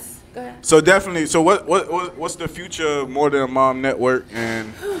So- just. Go So definitely. So what's the future of More Than a Mom Network,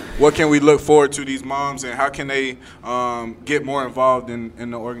 and what can we look forward to these moms, and how can they get more involved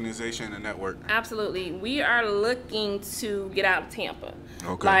in the organization and the network? Absolutely. We are looking to get out of Tampa.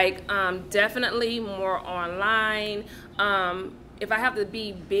 Okay. Like, definitely more online. If I have to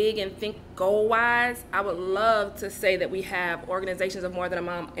be big and think goal-wise, I would love to say that we have organizations of More Than a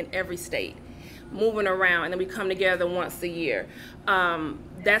Mom in every state, moving around, and then we come together once a year.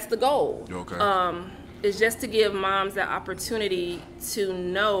 That's the goal. Okay. Is just to give moms the opportunity to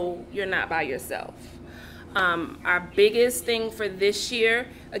know you're not by yourself. Our biggest thing for this year,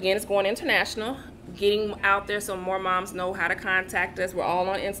 again, is going international, getting out there so more moms know how to contact us. We're all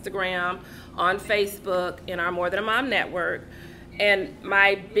on Instagram, on Facebook, in our More Than a Mom network. And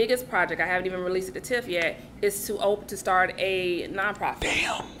my biggest project, I haven't even released it to Tiff yet, is to start a nonprofit.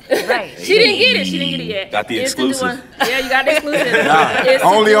 Damn. Right. She didn't get it yet. Got the Is to do exclusive. yeah, you got the exclusive. Is to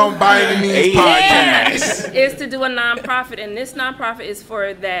Only do- on By Any Means podcast. is to do a nonprofit, and this nonprofit is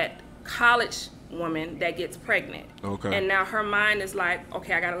for that college woman that gets pregnant. Okay. And now her mind is like,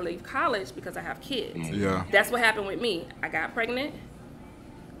 okay, I gotta leave college because I have kids. Yeah. That's what happened with me. I got pregnant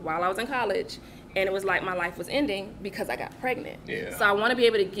while I was in college, and it was like my life was ending because I got pregnant. Yeah. So I want to be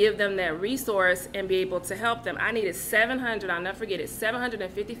able to give them that resource and be able to help them. I needed I'll never forget it,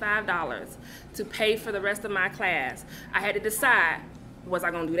 $755 to pay for the rest of my class. I had to decide, was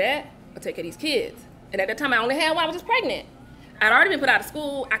I gonna do that or take care of these kids? And at that time I only had one, I was just pregnant. I'd already been put out of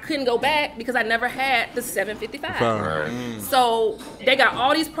school. I couldn't go back because I never had the $755. So they got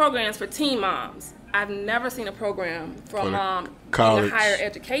all these programs for teen moms. I've never seen a program for a mom college. in higher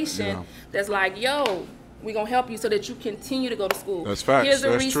education Yeah. that's like, yo, we're going to help you so that you continue to go to school. That's facts. Here's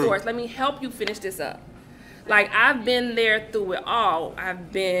a That's resource. true. Let me help you finish this up. Like, I've been there through it all.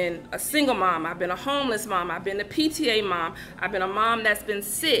 I've been a single mom. I've been a homeless mom. I've been a PTA mom. I've been a mom that's been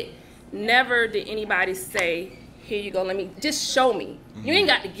sick. Never did anybody say, here you go, let me, just show me. You ain't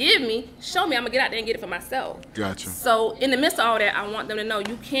got to give me, show me, I'm gonna get out there and get it for myself. Gotcha. So in the midst of all that, I want them to know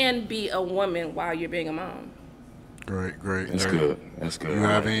you can be a woman while you're being a mom. Great. That's good. That's good. You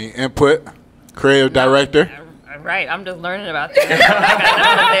have any input? Creative director? Right, I'm just learning about that. I got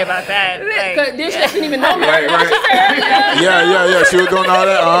nothing to say about that. Like, Cause this shit didn't even know me. Yeah. She was doing all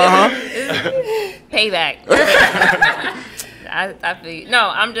that. payback. I feel, no,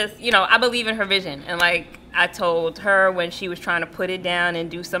 I'm just, I believe in her vision. And like I told her when she was trying to put it down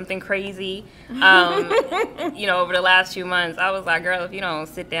and do something crazy, over the last few months, I was like, girl, if you don't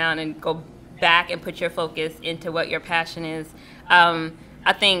sit down and go back and put your focus into what your passion is, I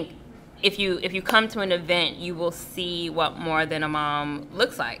think if you come to an event, you will see what More Than a Mom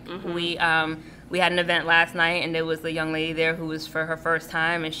looks like. Mm-hmm. We had an event last night, and there was a young lady there who was for her first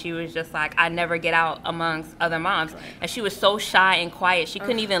time, and she was just like, I never get out amongst other moms. Right. And she was so shy and quiet, she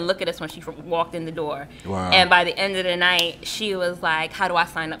couldn't even look at us when she walked in the door. Wow. And by the end of the night, she was like, how do I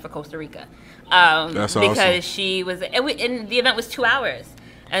sign up for Costa Rica? That's awesome. Because she was, and the event was 2 hours.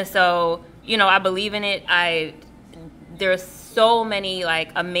 And so, I believe in it. There's so many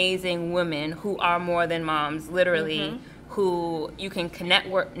like amazing women who are more than moms, literally. Mm-hmm. Who you can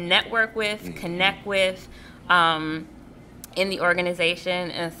network with, connect with in the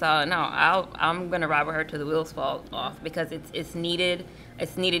organization. And so, no, I'm going to ride with her till the wheels fall off because it's needed.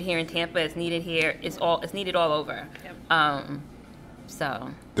 It's needed here in Tampa. It's needed here. It's needed all over. Yep.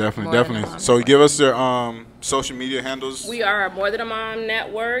 So Definitely. So give us your social media handles. We are More Than a Mom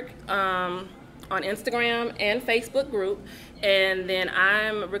Network on Instagram and Facebook group. And then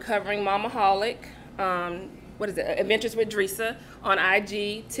I'm Recovering Momaholic. What is it? Adventures with Dresa on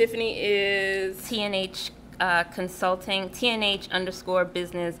IG. Tiffany is TNH Consulting,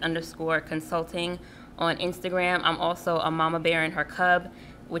 TNH_business_consulting on Instagram. I'm also a mama bear in her cub,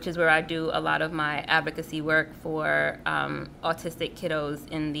 which is where I do a lot of my advocacy work for autistic kiddos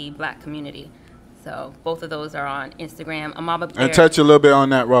in the Black community. So both of those are on Instagram. A mama bear. And touch a little bit on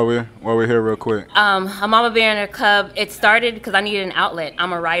that while we're here real quick. A mama bear in her cub. It started because I needed an outlet.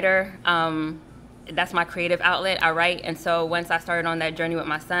 I'm a writer. That's my creative outlet. I write, and so once I started on that journey with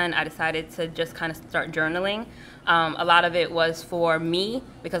my son, I decided to just kind of start journaling. A lot of it was for me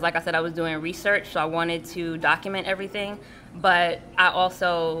because, like I said, I was doing research, so I wanted to document everything. But I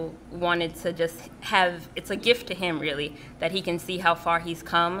also wanted to just it's a gift to him, really, that he can see how far he's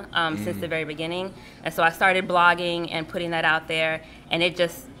come since the very beginning. And so I started blogging and putting that out there, and it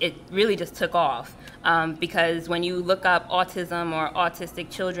really just took off. Because when you look up autism or autistic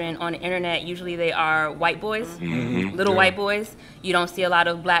children on the internet, usually they are white boys, little white boys. You don't see a lot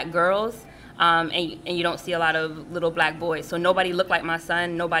of Black girls. and you don't see a lot of little black boys. So nobody looked like my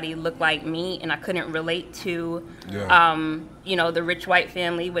son, nobody looked like me, and I couldn't relate to, you know, the rich white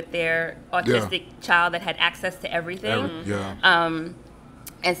family with their autistic child that had access to everything.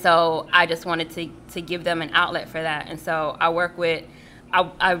 And so I just wanted to give them an outlet for that. And so I work with,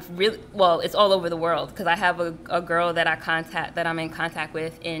 I've really, well, it's all over the world, because I have a girl that I'm in contact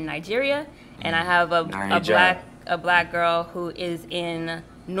with in Nigeria, and I have a black girl who is in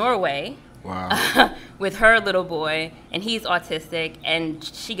Norway. Wow. With her little boy, and he's autistic, and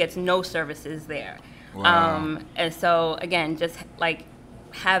she gets no services there. Wow. And so again, just like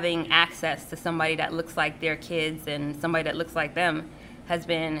having access to somebody that looks like their kids and somebody that looks like them has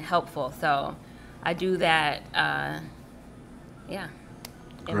been helpful. So I do that,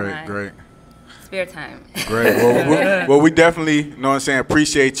 in my Great. spare time. Great. Well, we definitely, you know what I'm saying,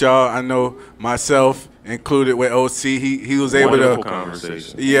 appreciate y'all. I know myself included with OC, he was able Wonderful to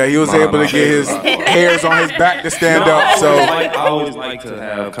conversation. Yeah, he was able to get his hairs on his back to stand up. So I always like to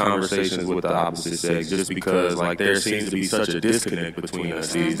have conversations with the opposite sex, just because like there seems to be such a disconnect between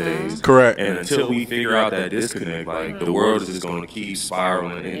us these days. Correct. And until we figure out that disconnect, like the world is just going to keep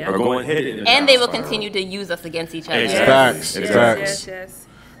spiraling or going headed. And they will continue to use us against each other. Exactly. Facts. Yes.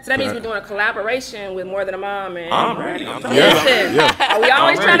 So that means we're doing a collaboration with More Than a Mom. And I'm ready. I'm we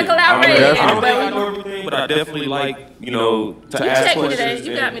always trying to collaborate. I don't think I know everything, but I definitely like, to You ask checked me questions. today.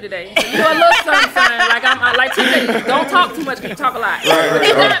 You got me today. You do a little something. Like I like to don't talk too much because you talk a lot. But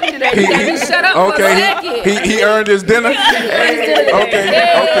you got me today. You got me shut up for a second. He earned his dinner. Okay.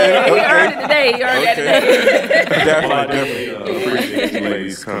 He earned it today. He earned that today. Definitely. Appreciate you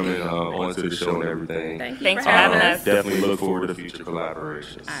ladies coming onto the show and everything. Thanks for having us. Definitely look forward to future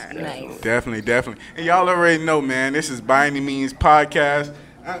collaborations. Nice. Definitely. And y'all already know, man, this is By Any Means Podcast.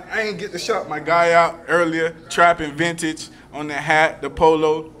 I ain't get to shout my guy out earlier, trapping vintage on the hat, the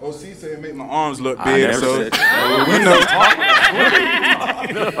polo. OC said it make my arms look big, so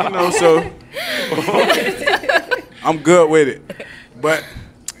so I'm good with it. But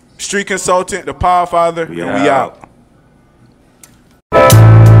Street Consultant, the Power Father, and we out.